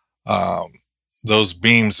 those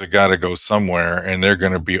beams have got to go somewhere, and they're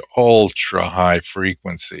going to be ultra high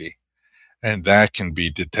frequency, and that can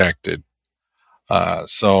be detected.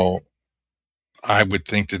 So I would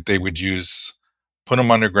think that they would put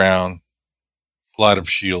them underground, a lot of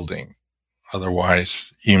shielding.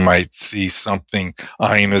 Otherwise, you might see something,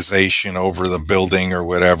 ionization over the building or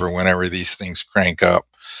whatever, whenever these things crank up.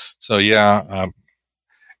 So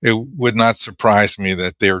it would not surprise me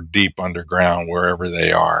that they're deep underground wherever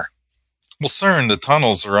they are. Well, CERN, the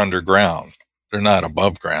tunnels are underground. They're not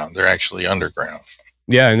above ground. They're actually underground.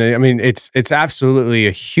 Yeah. And it's absolutely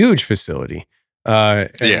a huge facility.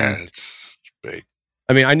 It's big.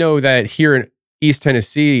 I know that here in East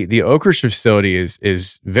Tennessee, the Oak Ridge facility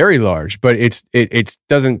is very large, but it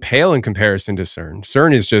doesn't pale in comparison to CERN.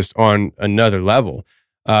 CERN is just on another level.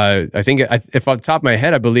 I think if off the top of my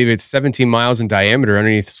head, I believe it's 17 miles in diameter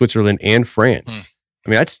underneath Switzerland and France.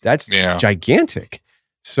 That's gigantic.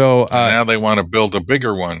 So now they want to build a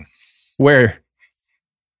bigger one. Where?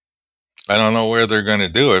 I don't know where they're going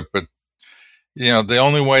to do it, but the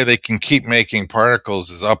only way they can keep making particles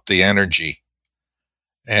is up the energy.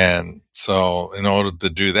 And so in order to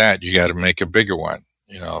do that, you got to make a bigger one.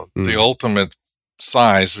 The ultimate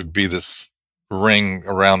size would be this ring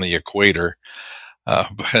around the equator.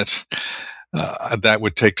 But that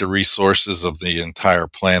would take the resources of the entire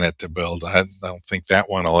planet to build. I don't think that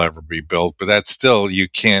one will ever be built, but that's still,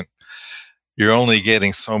 you're only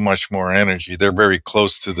getting so much more energy. They're very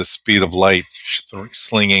close to the speed of light,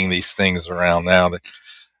 slinging these things around now. That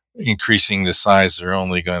increasing the size, they're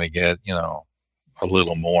only going to get, a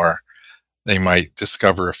little more. They might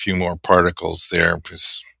discover a few more particles there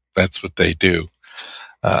because that's what they do.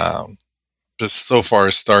 But so far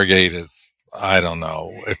as Stargate is, I don't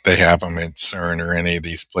know if they have them at CERN or any of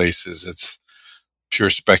these places. It's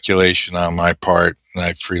pure speculation on my part, and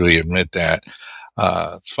I freely admit that.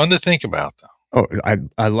 It's fun to think about, though. Oh,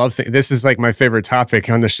 I love this is like my favorite topic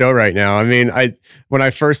on the show right now. When I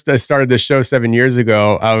first started this show 7 years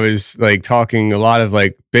ago, I was like talking a lot of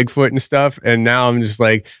like Bigfoot and stuff. And now I'm just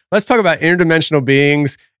like, let's talk about interdimensional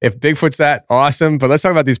beings. If Bigfoot's that, awesome. But let's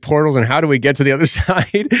talk about these portals and how do we get to the other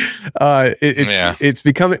side? It's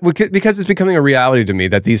becoming, because it's becoming a reality to me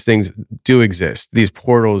that these things do exist, these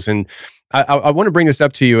portals. And I want to bring this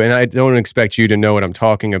up to you, and I don't expect you to know what I'm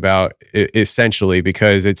talking about essentially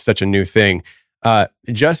because it's such a new thing.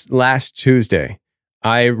 Just last Tuesday,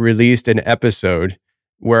 I released an episode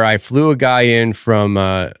where I flew a guy in from,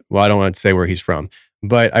 I don't want to say where he's from,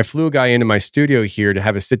 but I flew a guy into my studio here to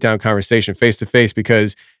have a sit-down conversation face-to-face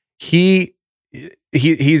because he's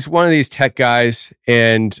one of these tech guys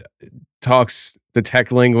and talks the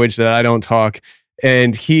tech language that I don't talk.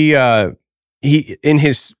 And he in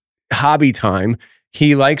his hobby time,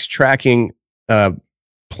 he likes tracking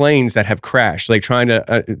planes that have crashed, like trying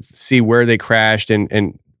to see where they crashed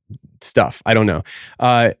and stuff. I don't know.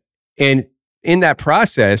 And in that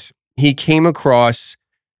process, he came across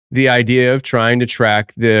the idea of trying to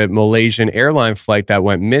track the Malaysian airline flight that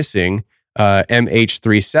went missing,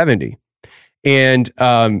 MH370. And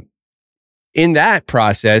in that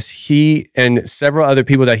process, he and several other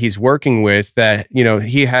people that he's working with, that, you know,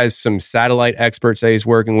 he has some satellite experts that he's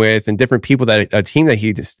working with and different people, that a team that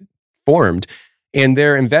he just formed, and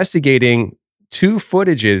they're investigating two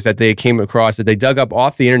footages that they came across that they dug up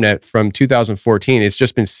off the internet from 2014. It's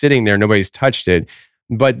just been sitting there. Nobody's touched it.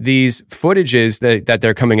 But these footages that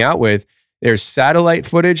they're coming out with, there's satellite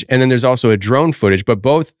footage and then there's also a drone footage, but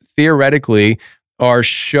both theoretically are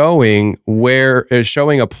showing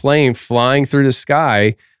a plane flying through the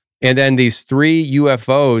sky. And then these three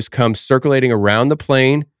UFOs come circulating around the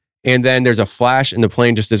plane. And then there's a flash and the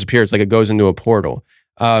plane just disappears, like it goes into a portal.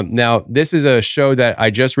 Now, this is a show that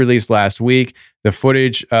I just released last week. The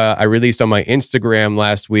footage I released on my Instagram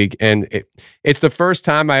last week, and it's the first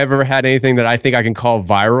time I ever had anything that I think I can call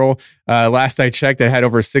viral. Last I checked, it had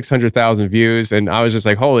over 600,000 views, and I was just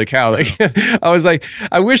like, "Holy cow!" Like, I was like,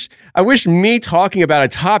 "I wish me talking about a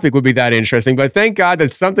topic would be that interesting." But thank God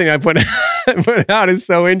that something I put out is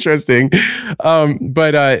so interesting.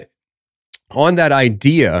 But on that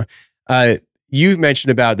idea, you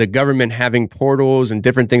mentioned about the government having portals and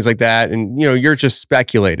different things like that. And, you know, you're just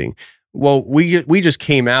speculating. Well, we just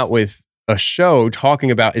came out with a show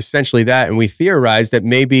talking about essentially that. And we theorized that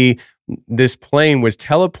maybe this plane was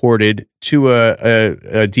teleported to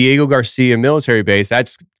a Diego Garcia military base.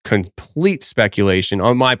 That's complete speculation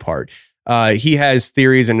on my part. He has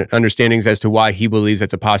theories and understandings as to why he believes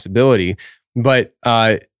that's a possibility. But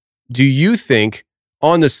do you think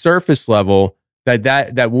on the surface level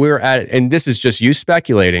that we're at, and this is just you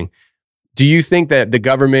speculating, do you think that the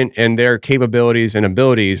government and their capabilities and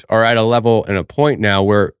abilities are at a level and a point now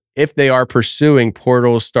where if they are pursuing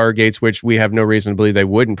portals, stargates, which we have no reason to believe they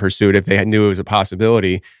wouldn't pursue it if they knew it was a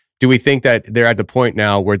possibility, do we think that they're at the point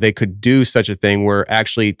now where they could do such a thing, where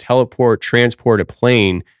actually transport a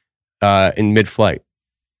plane in mid-flight?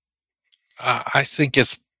 I think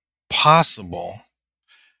it's possible.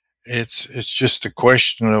 It's just a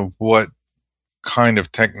question of what kind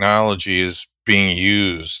of technology is being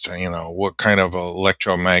used, you know, what kind of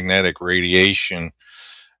electromagnetic radiation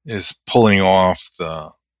is pulling off the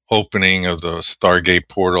opening of the Stargate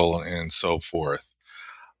portal and so forth.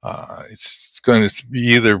 It's going to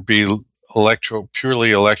either be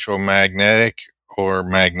purely electromagnetic or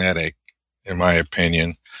magnetic, in my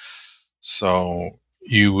opinion. So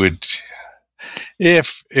you would,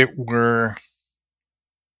 if it were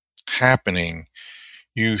happening,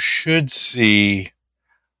 you should see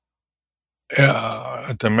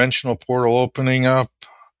a dimensional portal opening up.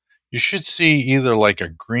 You should see either like a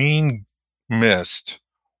green mist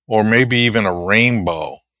or maybe even a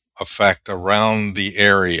rainbow effect around the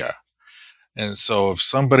area. And so if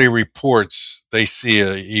somebody reports they see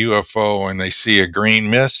a UFO and they see a green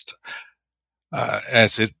mist,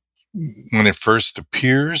 when it first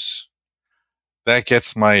appears, that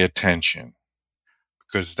gets my attention,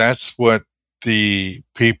 because that's what the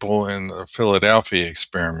people in the Philadelphia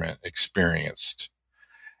experiment experienced.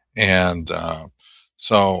 And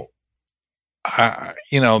so,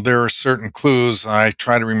 there are certain clues. I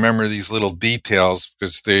try to remember these little details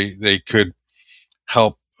because they could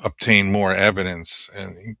help obtain more evidence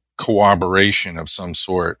and corroboration of some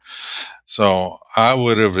sort. So I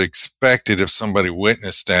would have expected, if somebody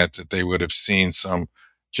witnessed that they would have seen some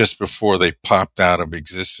just before they popped out of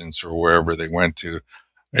existence or wherever they went to,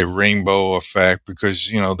 a rainbow effect, because,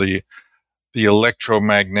 the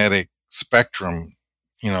electromagnetic spectrum,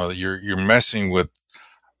 you're messing with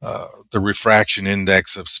the refraction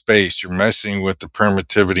index of space. You're messing with the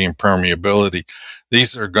permittivity and permeability.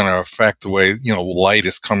 These are going to affect the way, light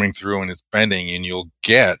is coming through and it's bending, and you'll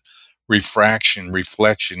get refraction,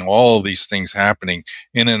 reflection, all of these things happening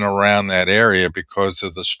in and around that area because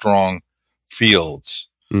of the strong fields.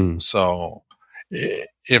 So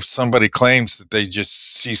if somebody claims that they just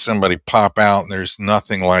see somebody pop out and there's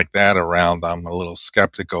nothing like that around, I'm a little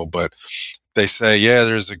skeptical. But they say, yeah,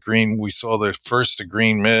 we saw a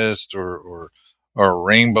green mist or a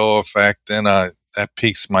rainbow effect, then that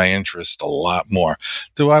piques my interest a lot more.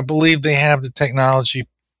 Do I believe they have the technology?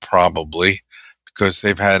 Probably, because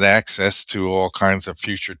they've had access to all kinds of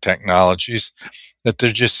future technologies that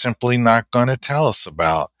they're just simply not going to tell us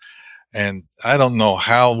about. And I don't know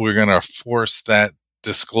how we're going to force that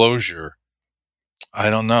disclosure I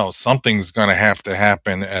don't know. Something's going to have to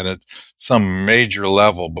happen at some major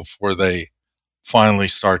level before they finally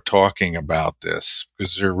start talking about this,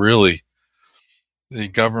 because they're really, the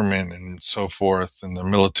government and so forth and the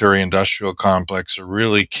military industrial complex are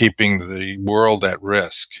really keeping the world at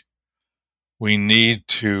risk. We need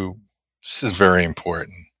to, this is very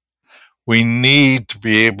important, we need to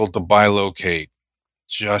be able to bilocate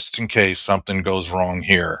just in case something goes wrong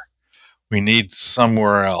here. We need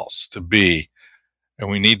somewhere else to be, and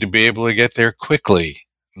we need to be able to get there quickly,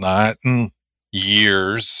 not in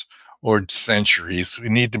years or centuries. We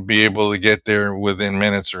need to be able to get there within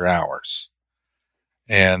minutes or hours.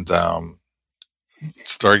 And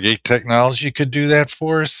Stargate technology could do that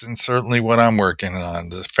for us, and certainly what I'm working on,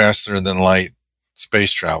 the faster than light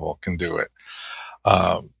space travel, can do it.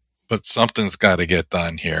 But something's got to get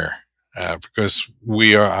done here, because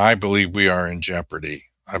I believe we are in jeopardy.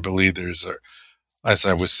 I believe as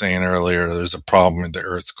I was saying earlier, there's a problem in the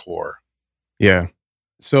Earth's core. Yeah.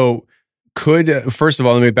 So first of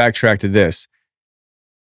all, let me backtrack to this.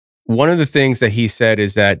 One of the things that he said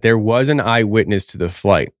is that there was an eyewitness to the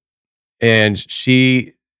flight, and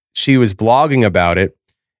she was blogging about it,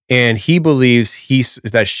 and he believes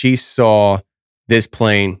that she saw this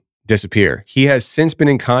plane disappear. He has since been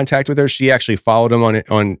in contact with her. She actually followed him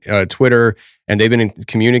on Twitter, and they've been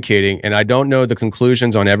communicating. And I don't know the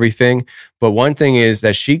conclusions on everything, but one thing is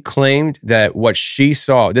that she claimed that what she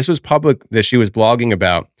saw, this was public, that she was blogging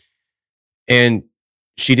about, and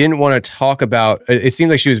she didn't want to talk about, it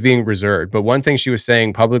seemed like she was being reserved, but one thing she was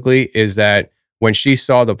saying publicly is that when she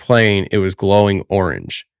saw the plane, it was glowing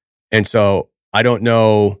orange. And so I don't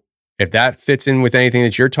know if that fits in with anything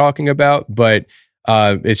that you're talking about, but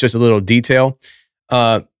it's just a little detail.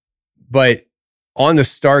 But on the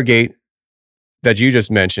Stargate that you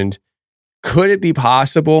just mentioned, could it be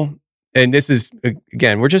possible, and this is,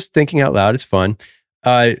 again, we're just thinking out loud, it's fun.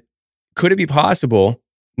 Could it be possible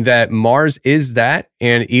that Mars is that,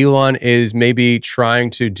 and Elon is maybe trying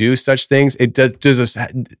to do such things? Does a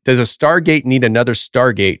Stargate need another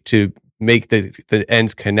Stargate to make the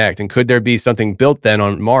ends connect? And could there be something built then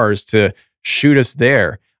on Mars to shoot us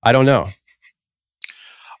there? I don't know.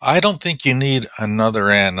 I don't think you need another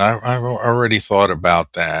end. I've already thought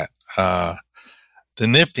about that. The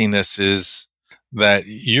niftiness is that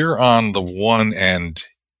you're on the one end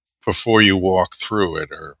before you walk through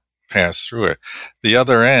it or pass through it. The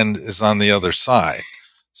other end is on the other side.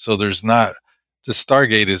 So the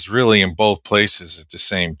Stargate is really in both places at the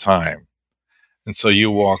same time. And so you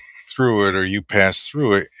walk through it or you pass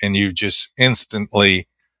through it, and you just instantly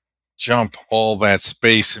jump all that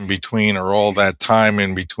space in between or all that time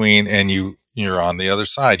in between, and you're on the other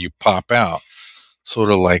side. You pop out, sort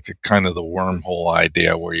of like kind of the wormhole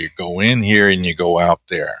idea where you go in here and you go out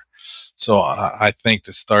there. So I think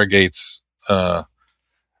the Stargates,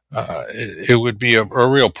 it would be a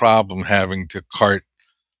real problem having to cart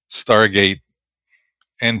Stargate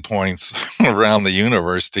endpoints around the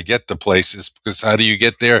universe to get to places, because how do you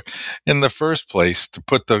get there in the first place to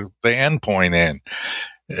put the endpoint in?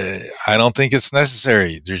 I don't think it's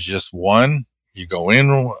necessary. There's just one. You go in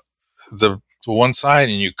the one side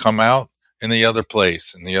and you come out in the other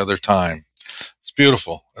place in the other time. It's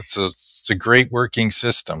beautiful. It's a great working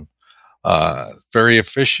system. Very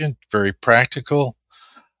efficient, very practical,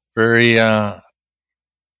 very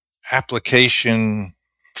application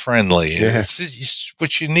friendly. Yeah. It's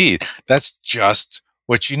what you need. That's just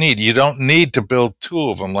what you need. You don't need to build two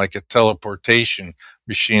of them like a teleportation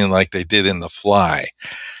machine like they did in The Fly.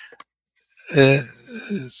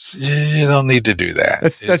 You don't need to do that.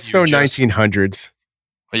 That's so 1900s.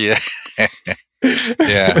 Yeah.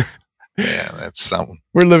 Yeah. Yeah, that's something.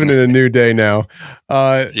 We're living in a new day now.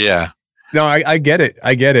 Yeah. No, I get it.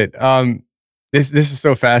 I get it. This is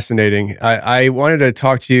so fascinating. I wanted to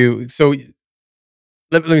talk to you. So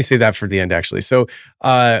let me say that for the end, actually. So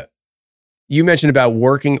you mentioned about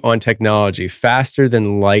working on technology, faster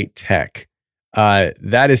than light tech.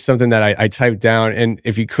 That is something that I typed down. And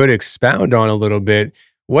if you could expound on a little bit,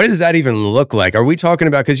 what does that even look like? Are we talking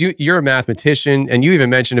about, because you're a mathematician, and you even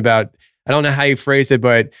mentioned about, I don't know how you phrased it,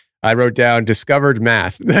 but I wrote down discovered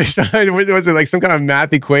math. Was it like some kind of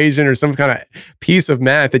math equation or some kind of piece of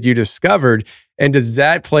math that you discovered? And does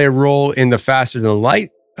that play a role in the faster than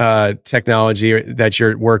light technology that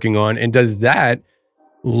you're working on? And does that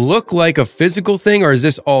look like a physical thing, or is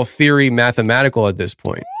this all theory mathematical at this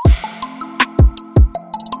point?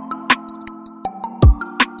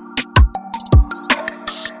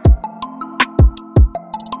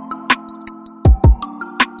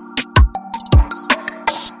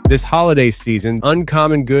 This holiday season,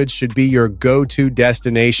 Uncommon Goods should be your go-to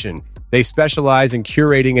destination. They specialize in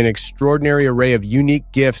curating an extraordinary array of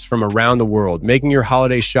unique gifts from around the world, making your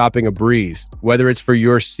holiday shopping a breeze. Whether it's for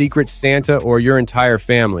your secret Santa or your entire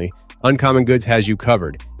family, Uncommon Goods has you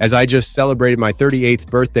covered. As I just celebrated my 38th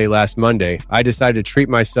birthday last Monday, I decided to treat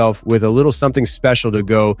myself with a little something special to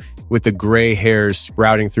go with the gray hairs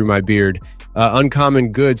sprouting through my beard.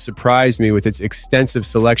 Uncommon Goods surprised me with its extensive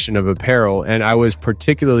selection of apparel, and I was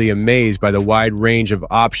particularly amazed by the wide range of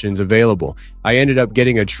options available. I ended up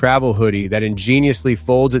getting a travel hoodie that ingeniously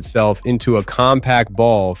folds itself into a compact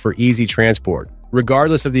ball for easy transport.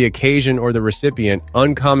 Regardless of the occasion or the recipient,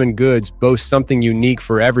 Uncommon Goods boasts something unique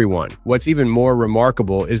for everyone. What's even more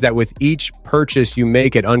remarkable is that with each purchase you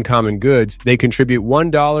make at Uncommon Goods, they contribute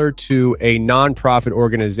 $1 to a nonprofit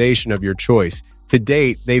organization of your choice. To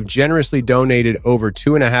date, they've generously donated over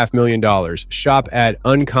 $2.5 million. Shop at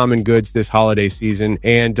Uncommon Goods this holiday season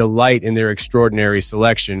and delight in their extraordinary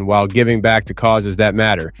selection while giving back to causes that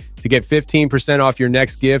matter. To get 15% off your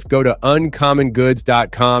next gift, go to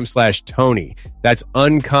uncommongoods.com/Tony. That's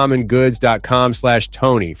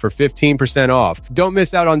uncommongoods.com/Tony for 15% off. Don't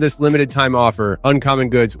miss out on this limited time offer. Uncommon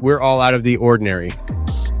Goods, we're all out of the ordinary.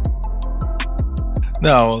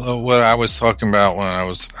 No, what I was talking about when I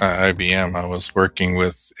was at IBM, I was working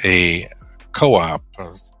with a co-op,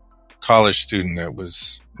 a college student that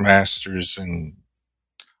was master's in,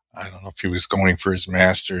 I don't know if he was going for his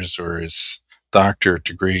master's or his doctorate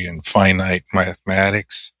degree in finite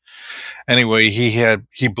mathematics. Anyway,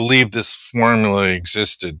 he believed this formula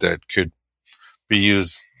existed that could be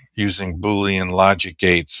used using Boolean logic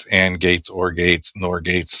gates, AND gates, OR gates, NOR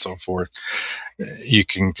gates, so forth. You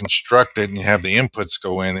can construct it and you have the inputs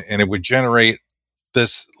go in, and it would generate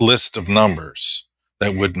this list of numbers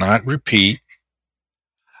that would not repeat,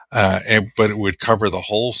 but it would cover the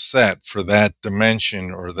whole set for that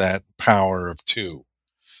dimension or that power of 2.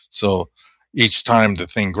 So each time the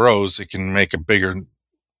thing grows, it can make a bigger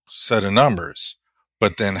set of numbers.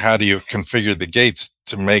 But then how do you configure the gates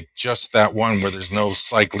to make just that one where there's no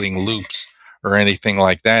cycling loops or anything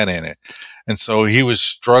like that in it? And so he was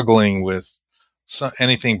struggling with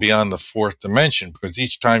anything beyond the 4th dimension, because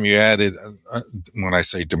each time you added, when I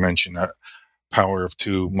say dimension, power of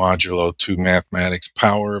 2, modulo 2 mathematics,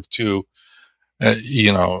 power of 2,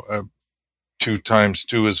 2 times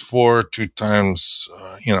 2 is 4, 2 times,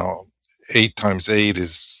 8 times 8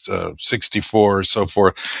 is 64, so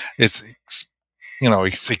forth. It's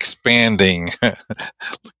expanding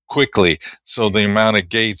quickly. So the amount of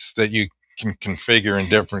gates that you can configure in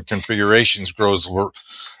different configurations grows,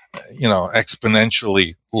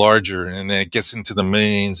 exponentially larger, and then it gets into the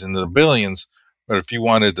millions and the billions. But if you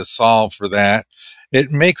wanted to solve for that,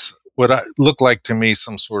 it makes what look like to me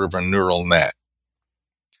some sort of a neural net.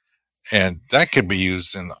 And that could be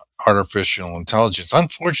used in artificial intelligence.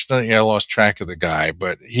 Unfortunately, I lost track of the guy,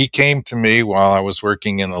 but he came to me while I was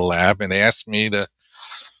working in the lab and asked me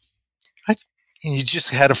he just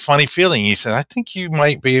had a funny feeling. He said, I think you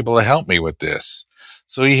might be able to help me with this.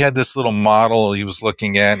 So he had this little model he was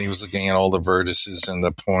looking at, and he was looking at all the vertices and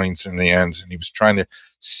the points and the ends, and he was trying to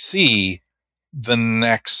see the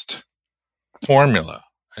next formula.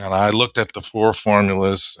 And I looked at the 4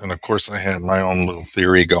 formulas, and of course I had my own little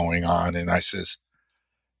theory going on, and I says,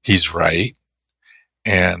 he's right,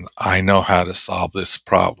 and I know how to solve this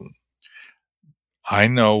problem. I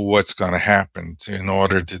know what's going to happen in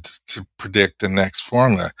order to predict the next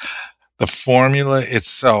formula. The formula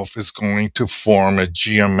itself is going to form a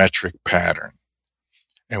geometric pattern.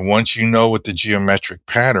 And once you know what the geometric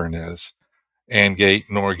pattern is, AND gate,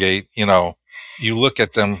 NOR gate, you look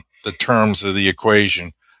at them, the terms of the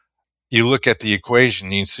equation, you look at the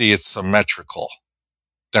equation, you see it's symmetrical.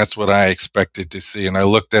 That's what I expected to see. And I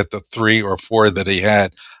looked at the 3 or 4 that he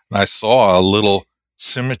had, and I saw a little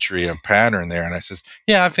symmetry, a pattern there. And I says,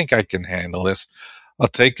 yeah, I think I can handle this. I'll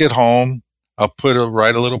take it home. I'll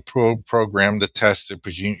write a little program to test it,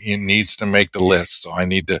 because it needs to make the list. So I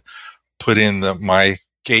need to put in my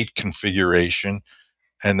gate configuration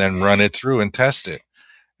and then run it through and test it.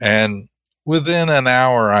 And within an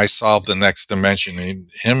hour, I solved the next dimension.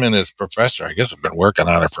 Him and his professor, I guess, have been working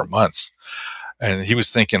on it for months. And he was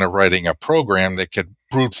thinking of writing a program that could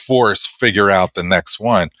brute force figure out the next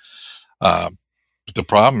one. But the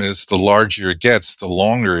problem is, the larger it gets, the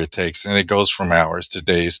longer it takes. And it goes from hours to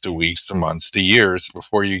days to weeks to months to years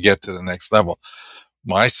before you get to the next level.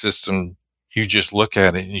 My system, you just look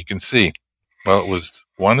at it and you can see, well, it was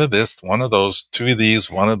one of this, one of those, 2 of these,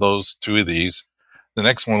 one of those, 2 of these. The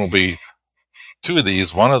next one will be 2 of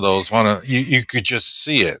these, one of those, you could just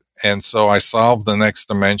see it. And so I solved the next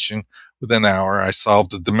dimension within an hour. I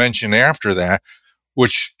solved the dimension after that,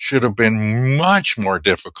 which should have been much more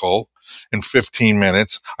difficult. in 15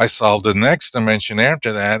 minutes. I solved the next dimension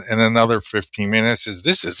after that in another 15 minutes.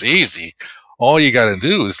 This is easy. All you got to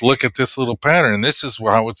do is look at this little pattern. This is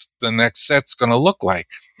how the next set's going to look like.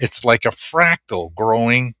 It's like a fractal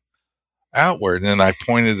growing outward. And I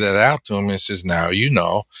pointed that out to him and says, now,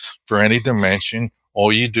 for any dimension,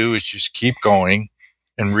 all you do is just keep going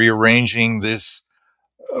and rearranging this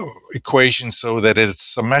equation so that it's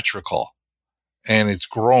symmetrical and it's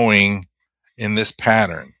growing in this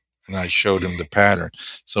pattern. And I showed him the pattern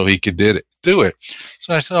so he could do it.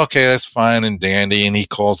 So I said, okay, that's fine and dandy. And he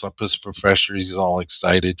calls up his professor. He's all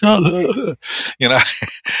excited, and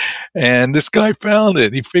this guy found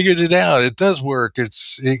it. He figured it out. It does work.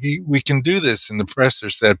 We can do this. And the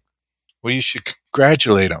professor said, well, you should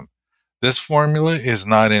congratulate him. This formula is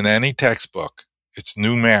not in any textbook. It's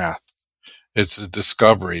new math. It's a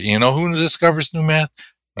discovery. You know who discovers new math?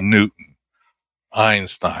 Newton,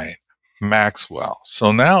 Einstein, Maxwell.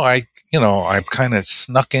 So now I've kind of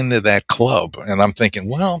snuck into that club, and I'm thinking,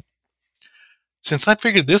 well, since I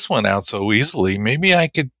figured this one out so easily, maybe I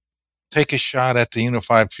could take a shot at the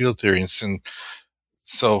unified field theory. And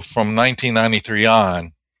so from 1993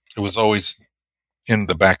 on, it was always in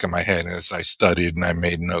the back of my head as I studied and I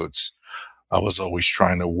made notes. I was always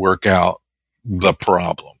trying to work out the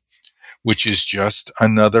problem, which is just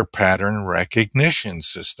another pattern recognition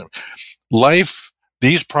system.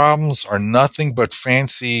 These problems are nothing but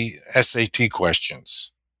fancy SAT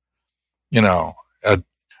questions. If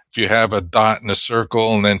you have a dot in a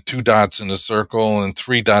circle and then 2 dots in a circle and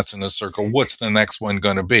 3 dots in a circle, what's the next one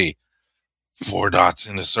going to be? 4 dots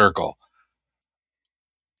in a circle.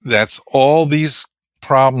 That's all these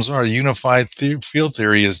problems are. Unified field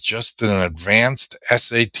theory is just an advanced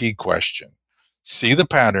SAT question. See the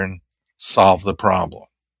pattern, solve the problem.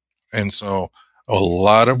 And so a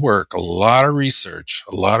lot of work, a lot of research,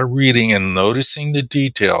 a lot of reading and noticing the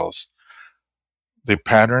details. The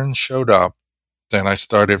pattern showed up. Then I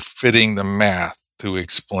started fitting the math to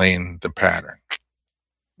explain the pattern.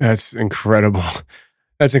 That's incredible.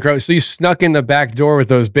 That's incredible. So you snuck in the back door with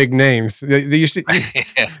those big names. I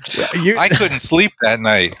couldn't sleep that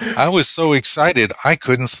night. I was so excited. I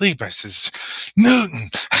couldn't sleep. I says, Newton.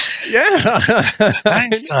 Yeah.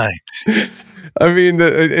 Einstein. I mean,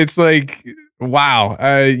 it's like, wow.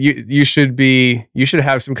 You should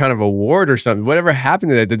have some kind of award or something. Whatever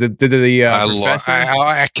happened to that? Did the professor?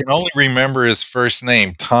 I can only remember his first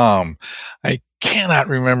name, Tom. I cannot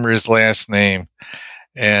remember his last name.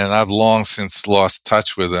 And I've long since lost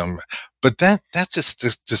touch with him. But that's a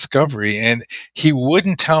discovery. And he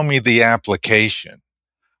wouldn't tell me the application.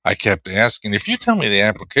 I kept asking, if you tell me the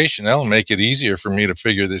application, that'll make it easier for me to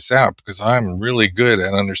figure this out because I'm really good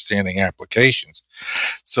at understanding applications.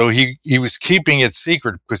 So he was keeping it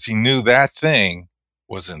secret because he knew that thing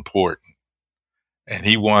was important. And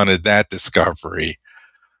he wanted that discovery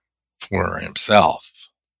for himself.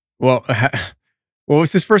 Well, what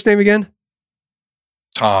was his first name again?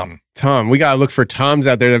 Tom. We got to look for Toms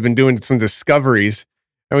out there that have been doing some discoveries.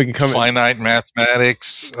 And we can come finite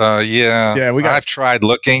mathematics. Yeah. I've tried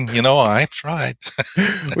looking. I've tried.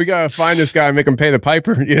 We got to find this guy and make him pay the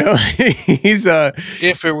piper. He's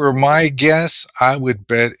If it were my guess, I would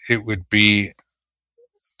bet this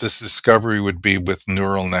discovery would be with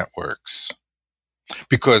neural networks.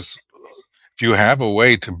 Because if you have a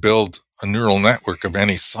way to build a neural network of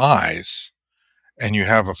any size and you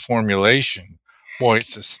have a formulation, boy,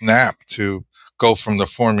 it's a snap to go from the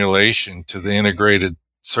formulation to the integrated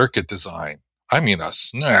circuit design. I mean, a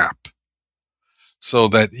snap. So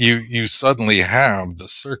that you suddenly have the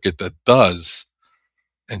circuit that does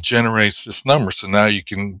and generates this number. So now you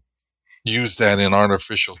can use that in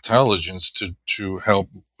artificial intelligence to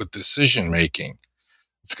help with decision making.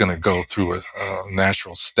 It's going to go through a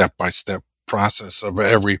natural step-by-step process of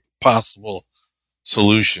every possible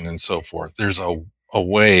solution and so forth. There's a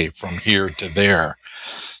way from here to there.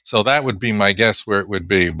 So that would be my guess where it would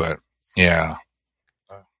be. But yeah,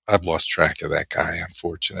 I've lost track of that guy,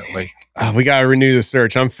 unfortunately. We got to renew the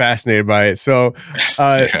search. I'm fascinated by it. So,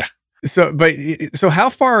 Yeah. So how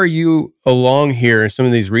far are you along here in some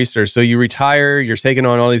of these research? So you retire, you're taking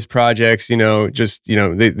on all these projects, this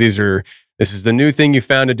is the new thing you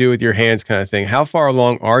found to do with your hands kind of thing. How far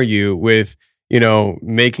along are you with,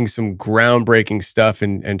 making some groundbreaking stuff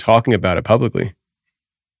and talking about it publicly?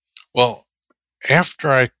 Well, after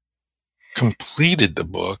I completed the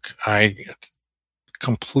book, I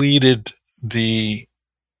completed the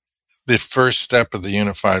first step of the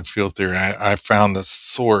unified field theory. I found the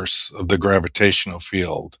source of the gravitational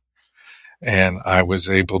field, and I was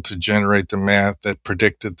able to generate the math that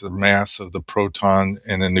predicted the mass of the proton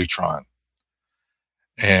and the neutron.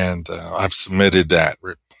 And I've submitted that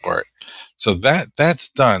part. So that's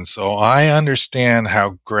done. So I understand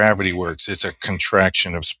how gravity works. It's a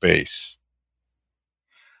contraction of space.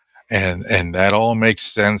 And that all makes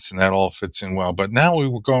sense and that all fits in well. But now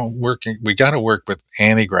we got to work with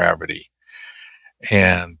anti-gravity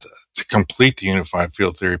and to complete the unified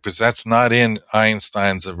field theory, because that's not in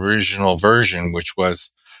Einstein's original version, which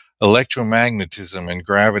was electromagnetism and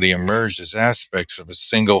gravity emerged as aspects of a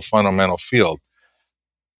single fundamental field.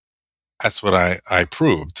 That's what I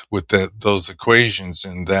proved with those equations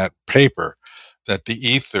in that paper, that the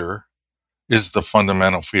ether is the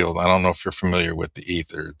fundamental field. I don't know if you're familiar with the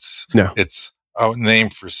ether. It's a name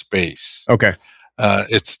for space. Okay.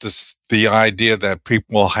 It's the idea that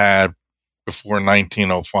people had before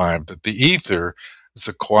 1905, that the ether is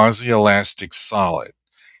a quasi-elastic solid.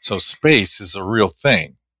 So space is a real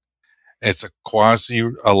thing. It's a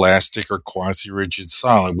quasi-elastic or quasi-rigid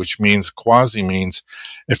solid, which means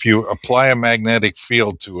if you apply a magnetic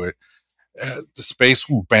field to it, the space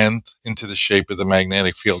will bend into the shape of the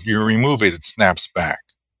magnetic field. You remove it, it snaps back.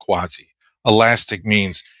 Quasi. Elastic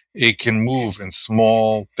means it can move in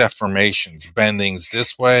small deformations, bendings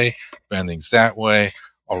this way, bendings that way,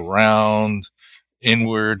 around,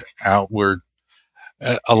 inward, outward,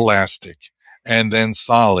 elastic. And then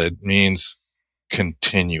solid means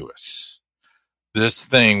continuous. This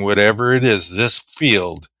thing, whatever it is, this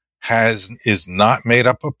field is not made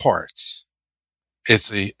up of parts.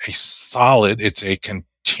 It's a solid, it's a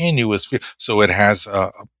continuous field. So it has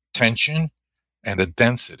a tension and a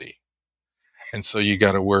density. And so you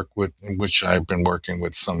got to work with, which I've been working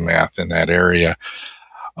with some math in that area.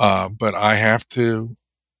 But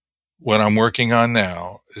what I'm working on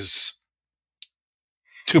now is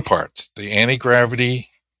two parts: the anti-gravity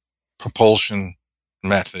propulsion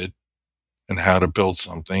method and how to build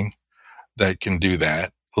something that can do that.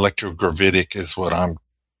 Electrogravitic is what I'm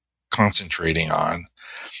concentrating on,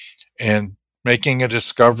 and making a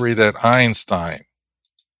discovery that Einstein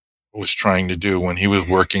was trying to do when he was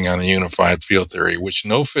working on the unified field theory, which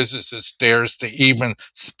no physicist dares to even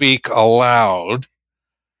speak aloud,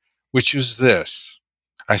 which is this.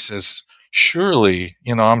 I says, surely,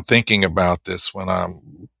 I'm thinking about this when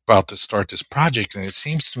I'm about to start this project, and it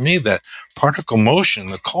seems to me that particle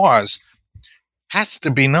motion, the cause, has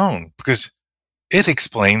to be known because it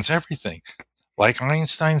explains everything. Like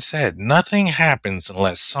Einstein said, nothing happens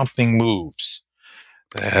unless something moves.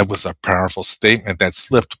 That was a powerful statement that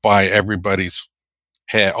slipped by everybody's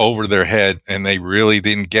head, over their head, and they really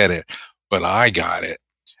didn't get it. But I got it.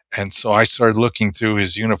 And so I started looking through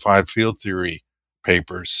his unified field theory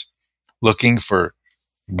papers, looking for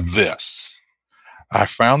this. I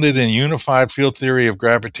found it in Unified Field Theory of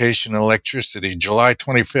Gravitation and Electricity, July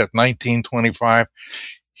 25th, 1925.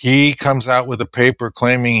 He comes out with a paper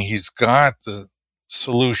claiming he's got the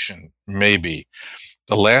solution, maybe.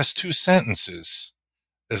 The last two sentences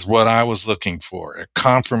is what I was looking for, a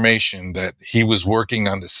confirmation that he was working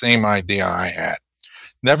on the same idea I had.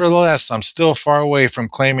 Nevertheless, I'm still far away from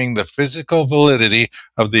claiming the physical validity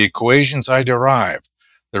of the equations I derived.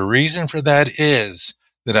 The reason for that is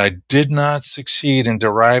that I did not succeed in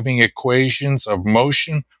deriving equations of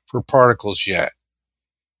motion for particles yet.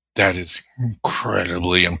 That is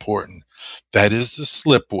incredibly important. That is the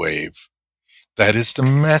slip wave. That is the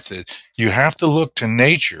method. You have to look to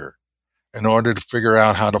nature in order to figure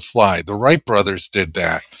out how to fly. The Wright brothers did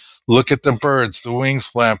that. Look at the birds, the wings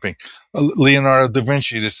flapping. Leonardo da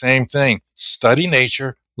Vinci, the same thing. Study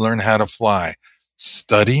nature, learn how to fly.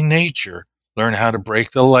 Study nature, learn how to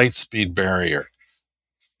break the light speed barrier.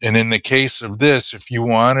 And in the case of this, if you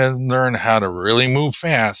want to learn how to really move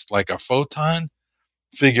fast, like a photon,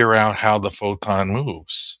 figure out how the photon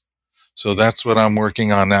moves. So that's what I'm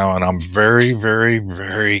working on now, and I'm very, very,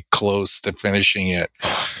 very close to finishing it.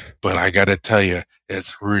 But I got to tell you,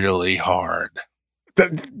 it's really hard.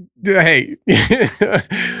 Hey,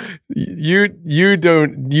 you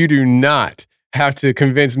do not have to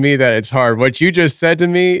convince me that it's hard. What you just said to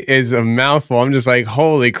me is a mouthful. I'm just like,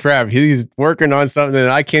 holy crap, he's working on something that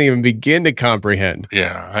I can't even begin to comprehend.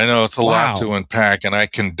 Yeah, I know it's a lot to unpack, and I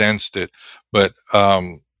condensed it, but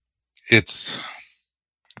it's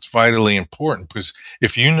vitally important, because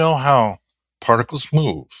if you know how particles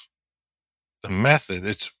move, the method,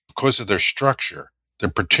 it's because of their structure. Their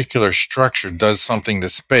particular structure does something to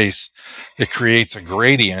space that creates a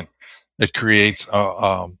gradient, that creates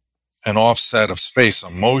an offset of space, a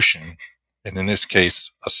motion, and in this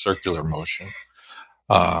case, a circular motion.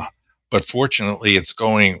 But fortunately, it's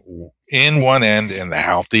going in one end and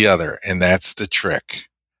out the other, and that's the trick.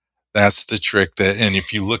 That's the trick. And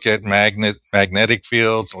if you look at magnetic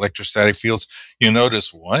fields, electrostatic fields, you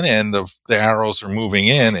notice one end of the arrows are moving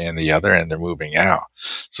in and the other end they're moving out.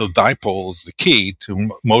 So dipole is the key to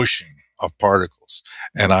motion of particles.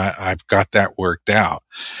 And I've got that worked out.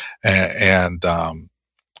 And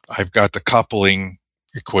I've got the coupling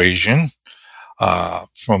equation,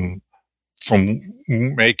 from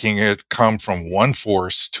making it come from one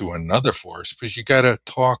force to another force, because you got to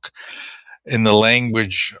talk in the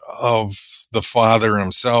language of the Father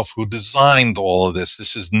himself who designed all of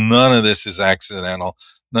this. None of this is accidental.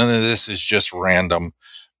 None of this is just random.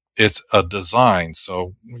 It's a design.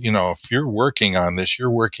 So, if you're working on this,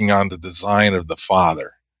 you're working on the design of the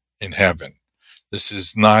Father in heaven. This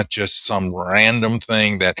is not just some random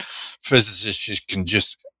thing that physicists can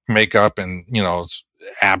just make up and,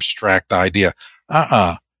 abstract idea.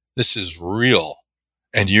 This is real.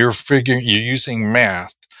 And you're using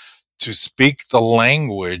math to speak the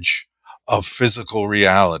language of physical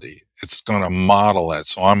reality. It's going to model it.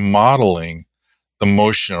 So I'm modeling the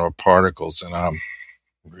motion of particles, and I'm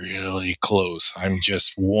really close. I'm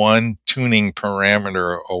just one tuning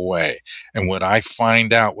parameter away. And when I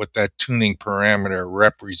find out what that tuning parameter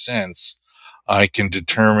represents, I can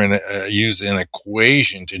determine, use an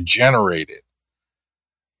equation to generate it.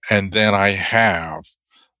 And then I have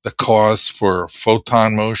the cause for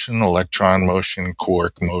photon motion, electron motion,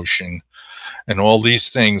 quark motion, and all these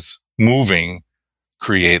things moving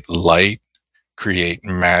create light, create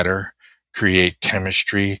matter, create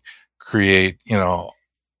chemistry, create,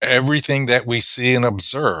 everything that we see and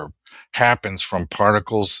observe happens from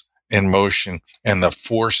particles in motion and the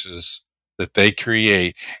forces that they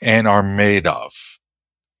create and are made of.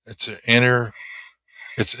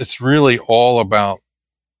 It's really all about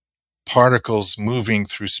particles moving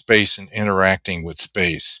through space and interacting with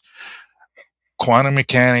space. Quantum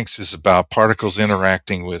mechanics is about particles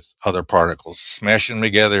interacting with other particles. Smash them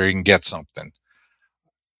together and get something.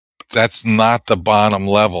 That's not the bottom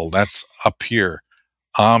level. That's up here.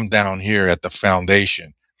 I'm down here at the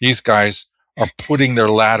foundation. These guys are putting their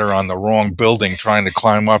ladder on the wrong building, trying to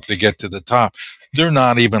climb up to get to the top. They're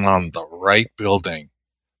not even on the right building.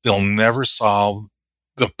 They'll never solve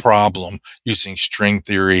the problem using string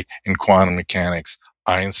theory and quantum mechanics.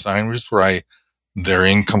 Einstein was right. They're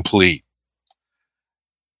incomplete.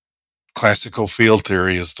 Classical field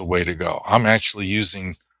theory is the way to go. I'm actually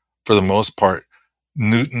using, for the most part,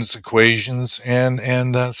 Newton's equations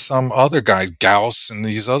and some other guys, Gauss and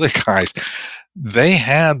these other guys. They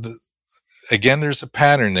had, again, there's a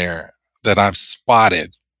pattern there that I've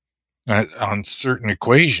spotted on certain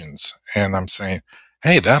equations. And I'm saying,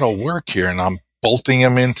 hey, that'll work here. And I'm bolting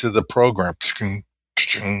them into the program.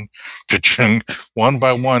 One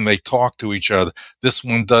by one, they talk to each other. This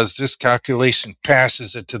one does this calculation,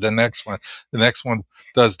 passes it to the next one. The next one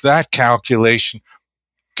does that calculation,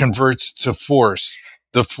 converts to force.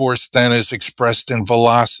 The force then is expressed in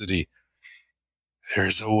velocity.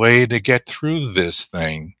 There's a way to get through this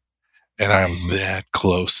thing, and I'm that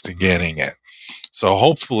close to getting it. So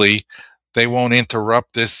hopefully they won't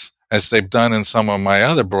interrupt this as they've done in some of my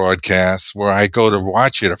other broadcasts where I go to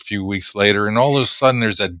watch it a few weeks later and all of a sudden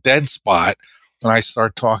there's a dead spot when I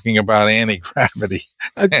start talking about anti-gravity.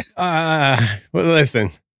 Well,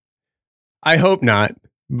 listen, I hope not,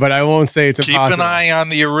 but I won't say it's impossible. Keep an eye on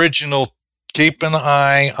the original. Keep an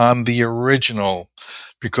eye on the original,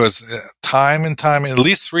 because time and time, at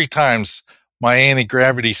least 3 times, my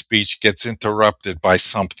anti-gravity speech gets interrupted by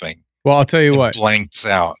something. Well, I'll tell you what. Blanks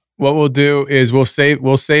out. What we'll do is we'll save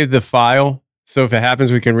the file. So if it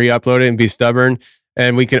happens, we can re-upload it and be stubborn.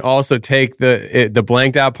 And we can also take the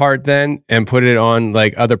blanked out part then and put it on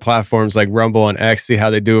like other platforms like Rumble and X, see how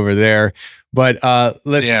they do over there. But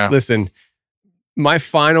listen, my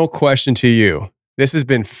final question to you. This has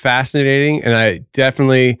been fascinating, and I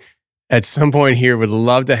definitely at some point here would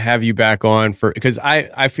love to have you back on because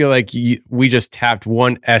I feel like we just tapped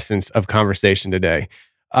one essence of conversation today.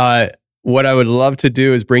 What I would love to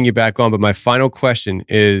do is bring you back on, but my final question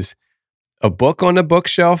is a book on the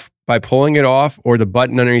bookshelf by pulling it off or the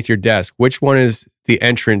button underneath your desk. Which one is the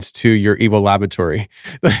entrance to your evil laboratory?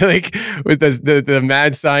 Like with the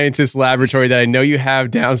mad scientist laboratory that I know you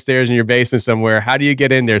have downstairs in your basement somewhere. How do you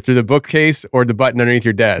get in there? Through the bookcase or the button underneath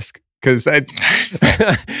your desk? Because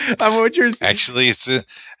I'm what you're saying. Actually,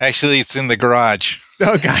 it's in the garage.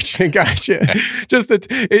 Oh, gotcha.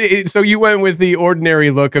 So you went with the ordinary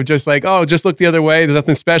look of just like, oh, just look the other way. There's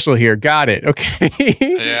nothing special here. Got it. Okay.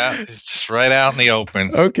 Yeah, it's just right out in the open.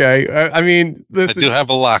 Okay. I mean, listen, I do have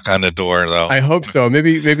a lock on the door, though. I hope so.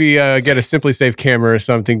 Maybe get a Simply Safe camera or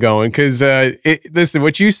something going. Because listen,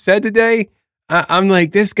 what you said today, I'm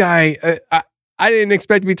like, this guy. I didn't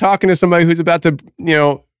expect to be talking to somebody who's about to,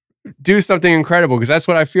 do something incredible, because that's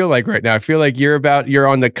what I feel like right now. I feel like you're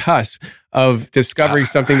on the cusp of discovering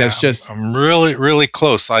something that's just... I'm really, really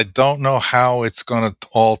close. I don't know how it's going to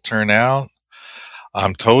all turn out.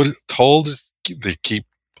 I'm told they keep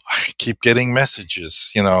getting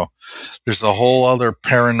messages. There's a whole other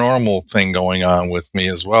paranormal thing going on with me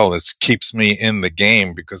as well. It keeps me in the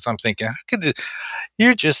game, because I'm thinking,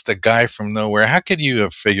 you're just a guy from nowhere. How could you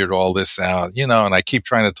have figured all this out? And I keep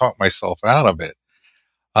trying to talk myself out of it.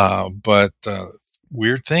 But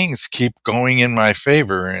weird things keep going in my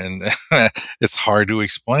favor, and it's hard to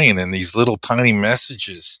explain. And these little tiny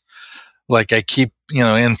messages, like I keep,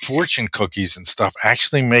 in fortune cookies and stuff,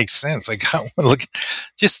 actually makes sense. I got one look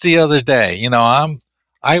just the other day.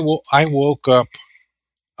 I woke up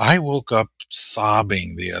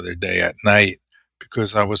sobbing the other day at night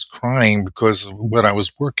because I was crying because what I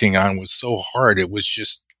was working on was so hard. It was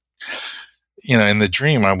just, in the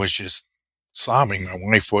dream, I was just sobbing. My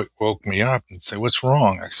wife woke me up and said, "What's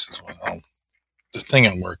wrong?" I said, "Well, the thing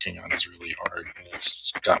I'm working on is really hard, and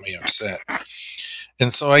it's got me upset."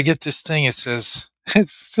 And so I get this thing. It says,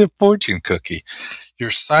 it's a fortune cookie.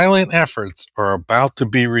 "Your silent efforts are about to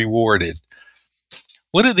be rewarded."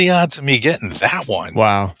 What are the odds of me getting that one?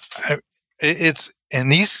 Wow. It's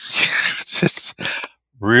just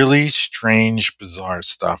really strange, bizarre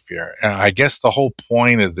stuff here. I guess the whole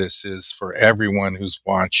point of this is for everyone who's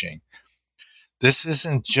watching. This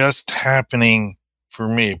isn't just happening for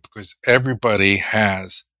me, because everybody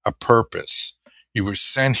has a purpose. You were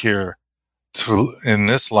sent here in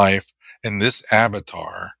this life, in this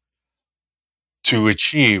avatar, to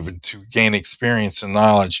achieve and to gain experience and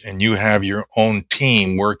knowledge, and you have your own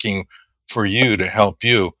team working for you to help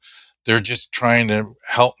you. They're just trying to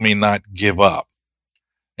help me not give up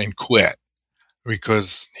and quit,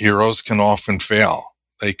 because heroes can often fail.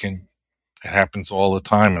 It happens all the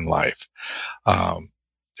time in life.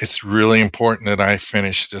 It's really important that I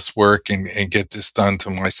finish this work and get this done to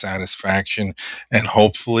my satisfaction, and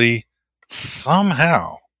hopefully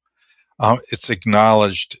somehow it's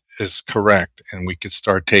acknowledged as correct, and we could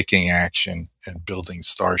start taking action and building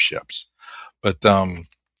starships. But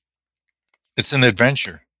it's an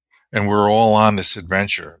adventure, and we're all on this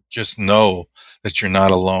adventure. Just know that you're not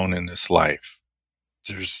alone in this life.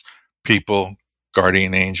 There's people,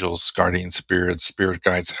 guardian angels, guardian spirits, spirit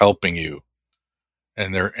guides helping you.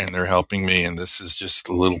 And they're helping me, and this is just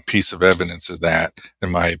a little piece of evidence of that, in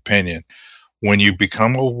my opinion. When you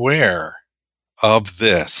become aware of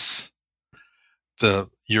this,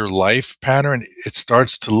 your life pattern, it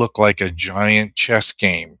starts to look like a giant chess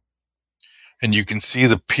game, and you can see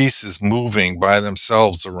the pieces moving by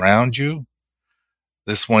themselves around you.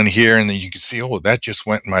 This one here, and then you can see, oh, that just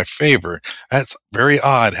went in my favor. That's very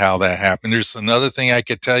odd how that happened. There's another thing I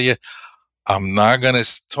could tell you. I'm not going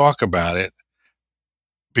to talk about it,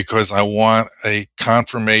 because I want a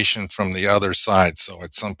confirmation from the other side. So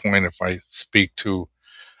at some point, if I speak to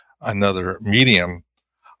another medium,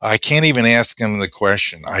 I can't even ask them the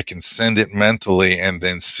question. I can send it mentally and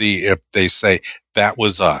then see if they say, that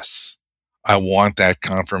was us. I want that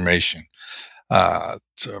confirmation,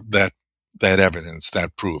 that evidence,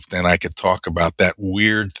 that proof. Then I could talk about that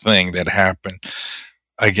weird thing that happened.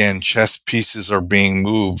 Again, chess pieces are being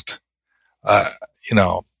moved.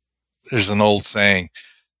 There's an old saying,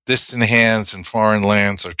 distant hands in foreign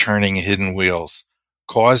lands are turning hidden wheels,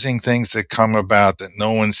 causing things that come about that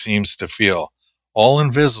no one seems to feel, all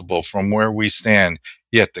invisible from where we stand,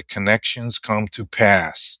 yet the connections come to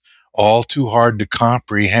pass, all too hard to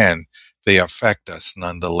comprehend, they affect us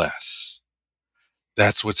nonetheless.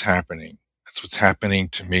 That's what's happening. That's what's happening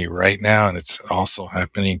to me right now, and it's also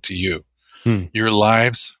happening to you. Your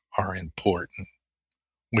lives are important.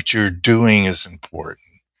 What you're doing is important.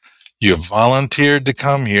 You have volunteered to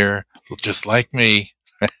come here, just like me.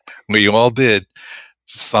 We all did,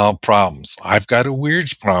 to solve problems. I've got a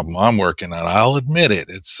weird problem I'm working on. I'll admit it.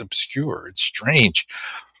 It's obscure. It's strange.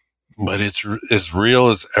 But it's as real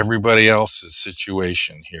as everybody else's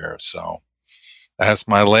situation here. So that's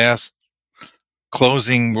my last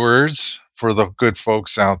closing words for the good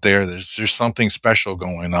folks out there. There's something special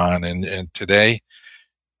going on. And today,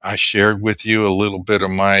 I shared with you a little bit of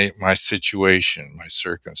my situation, my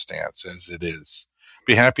circumstance as it is.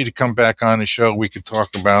 Be happy to come back on the show. We could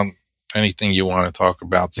talk about anything you want to talk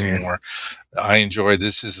about some more. I enjoy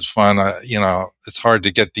this. This is fun. It's hard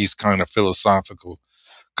to get these kind of philosophical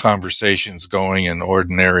conversations going in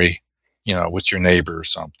ordinary, with your neighbor or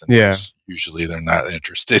something. Yeah. Usually they're not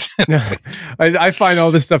interested. I find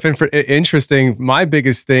all this stuff interesting. My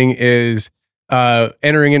biggest thing is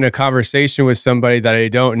entering into a conversation with somebody that I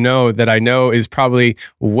don't know, that I know is probably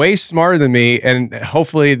way smarter than me, and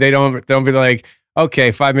hopefully they don't be like,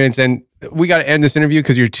 okay, 5 minutes and we got to end this interview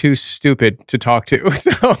because you're too stupid to talk to.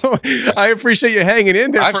 So I appreciate you hanging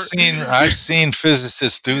in there. I've seen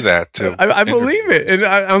physicists do that too. I believe it, and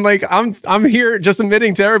I'm like, I'm here just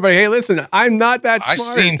admitting to everybody, hey, listen, I'm not that smart. I've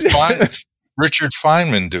seen Richard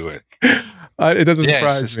Feynman do it. It doesn't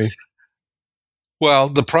surprise me. Well,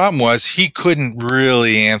 the problem was he couldn't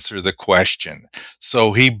really answer the question.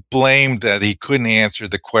 So he blamed that he couldn't answer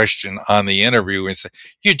the question on the interview and said,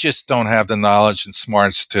 you just don't have the knowledge and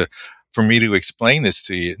smarts for me to explain this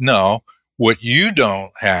to you. No, what you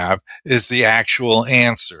don't have is the actual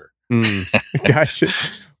answer. Gotcha.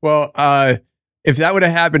 Well, if that would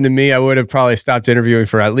have happened to me, I would have probably stopped interviewing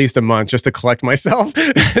for at least a month just to collect myself.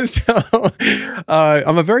 So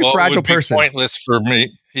I'm a very fragile person. Pointless for me.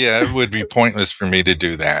 Yeah, it would be pointless for me to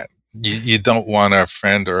do that. You don't want to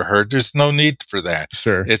offend or hurt. There's no need for that.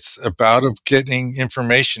 Sure. It's about getting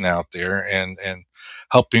information out there and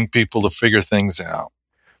helping people to figure things out.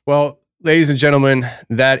 Well, ladies and gentlemen,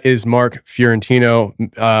 that is Mark Fiorentino,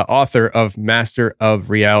 author of Master of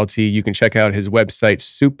Reality. You can check out his website,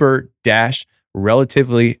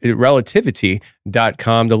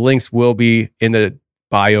 super-relativity.com. The links will be in the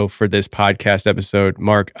bio for this podcast episode.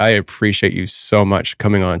 Mark, I appreciate you so much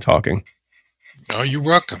coming on and talking. Oh, you're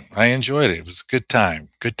welcome. I enjoyed it. It was a good time.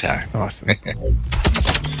 Good time. Awesome.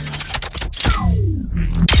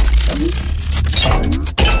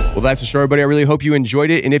 Well, that's the show, everybody. I really hope you enjoyed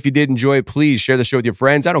it. And if you did enjoy it, please share the show with your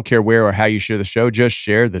friends. I don't care where or how you share the show. Just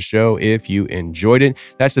share the show if you enjoyed it.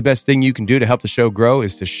 That's the best thing you can do to help the show grow,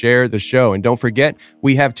 is to share the show. And don't forget,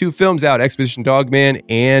 we have 2 films out, Expedition Dogman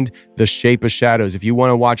and The Shape of Shadows. If you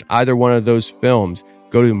want to watch either one of those films,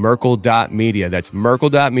 go to Merkel.media. That's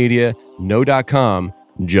Merkel.media, no .com,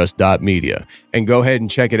 just .media. And go ahead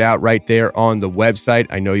and check it out right there on the website.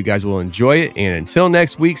 I know you guys will enjoy it. And until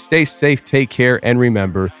next week, stay safe, take care, and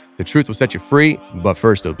remember, the truth will set you free, but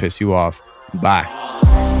first it'll piss you off. Bye.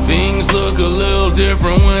 Things look a little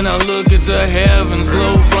different when I look at the heavens.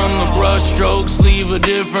 Glow from the brush strokes leave a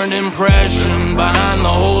different impression. Behind the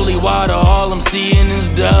holy water, all I'm seeing is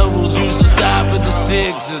devils. Used to stop at the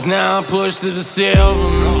 6s, now I push to the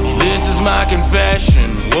 7s. This is my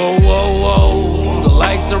confession. Whoa, whoa, whoa. The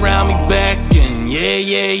lights around me beckon. Yeah,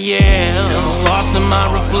 yeah, yeah. Lost in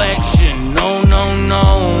my reflection. No, no, no.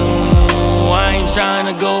 I ain't trying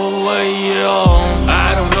to go away at all.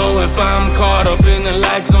 I don't know if I'm caught up in the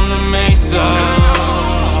lights on the mesa.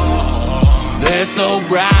 They're so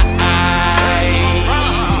bright,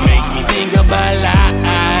 makes me think about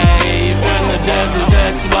life in the desert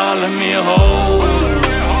that swallowed me whole.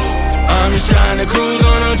 I'm just trying to cruise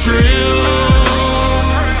on a trail,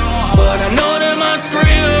 but I know that my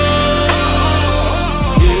script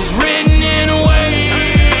is written in a way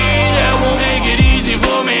that won't make it easy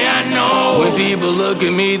for me, I know. When people look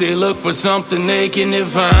at me, they look for something they can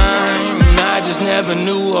define. I just never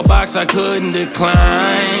knew a box I couldn't decline.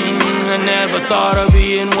 I never thought of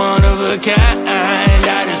being one of a kind.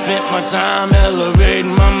 I just spent my time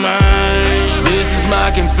elevating my mind. This is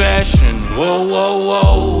my confession. Whoa, whoa,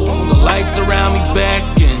 whoa. The lights around me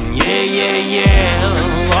beckon. Yeah, yeah,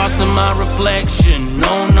 yeah. Lost in my reflection.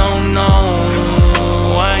 No, no, no.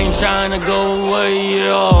 I ain't trying to go away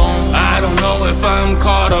at all. I don't know if I'm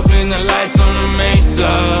caught up in the lights on the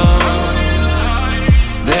mesa.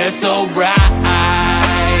 They're so bright,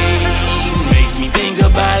 makes me think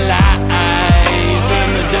about life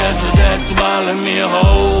in the desert that swallowed me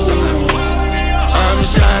whole. I'm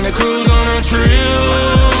just trying to cruise on a trail,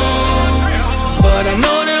 but I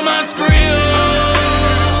know that my script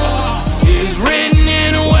is written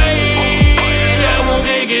in a way that won't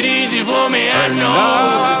make it easy for me, I know.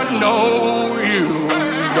 I know you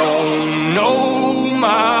don't know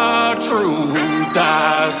my truth.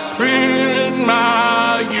 I spend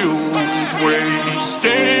my youth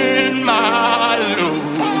wasting my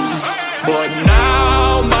lose, but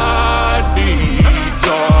now my deeds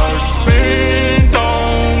are spent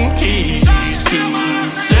on keys to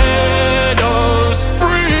set us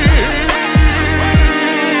free.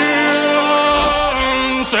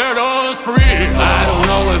 Set us free. I don't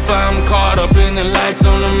know if I'm caught up in the lights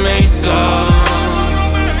on the mesa.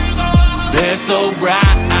 They're so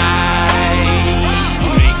bright,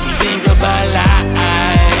 makes me think about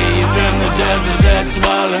life in the desert that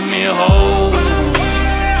swallowed me whole.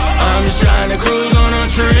 I'm just trying to cruise on a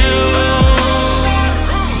trail,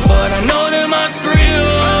 but I know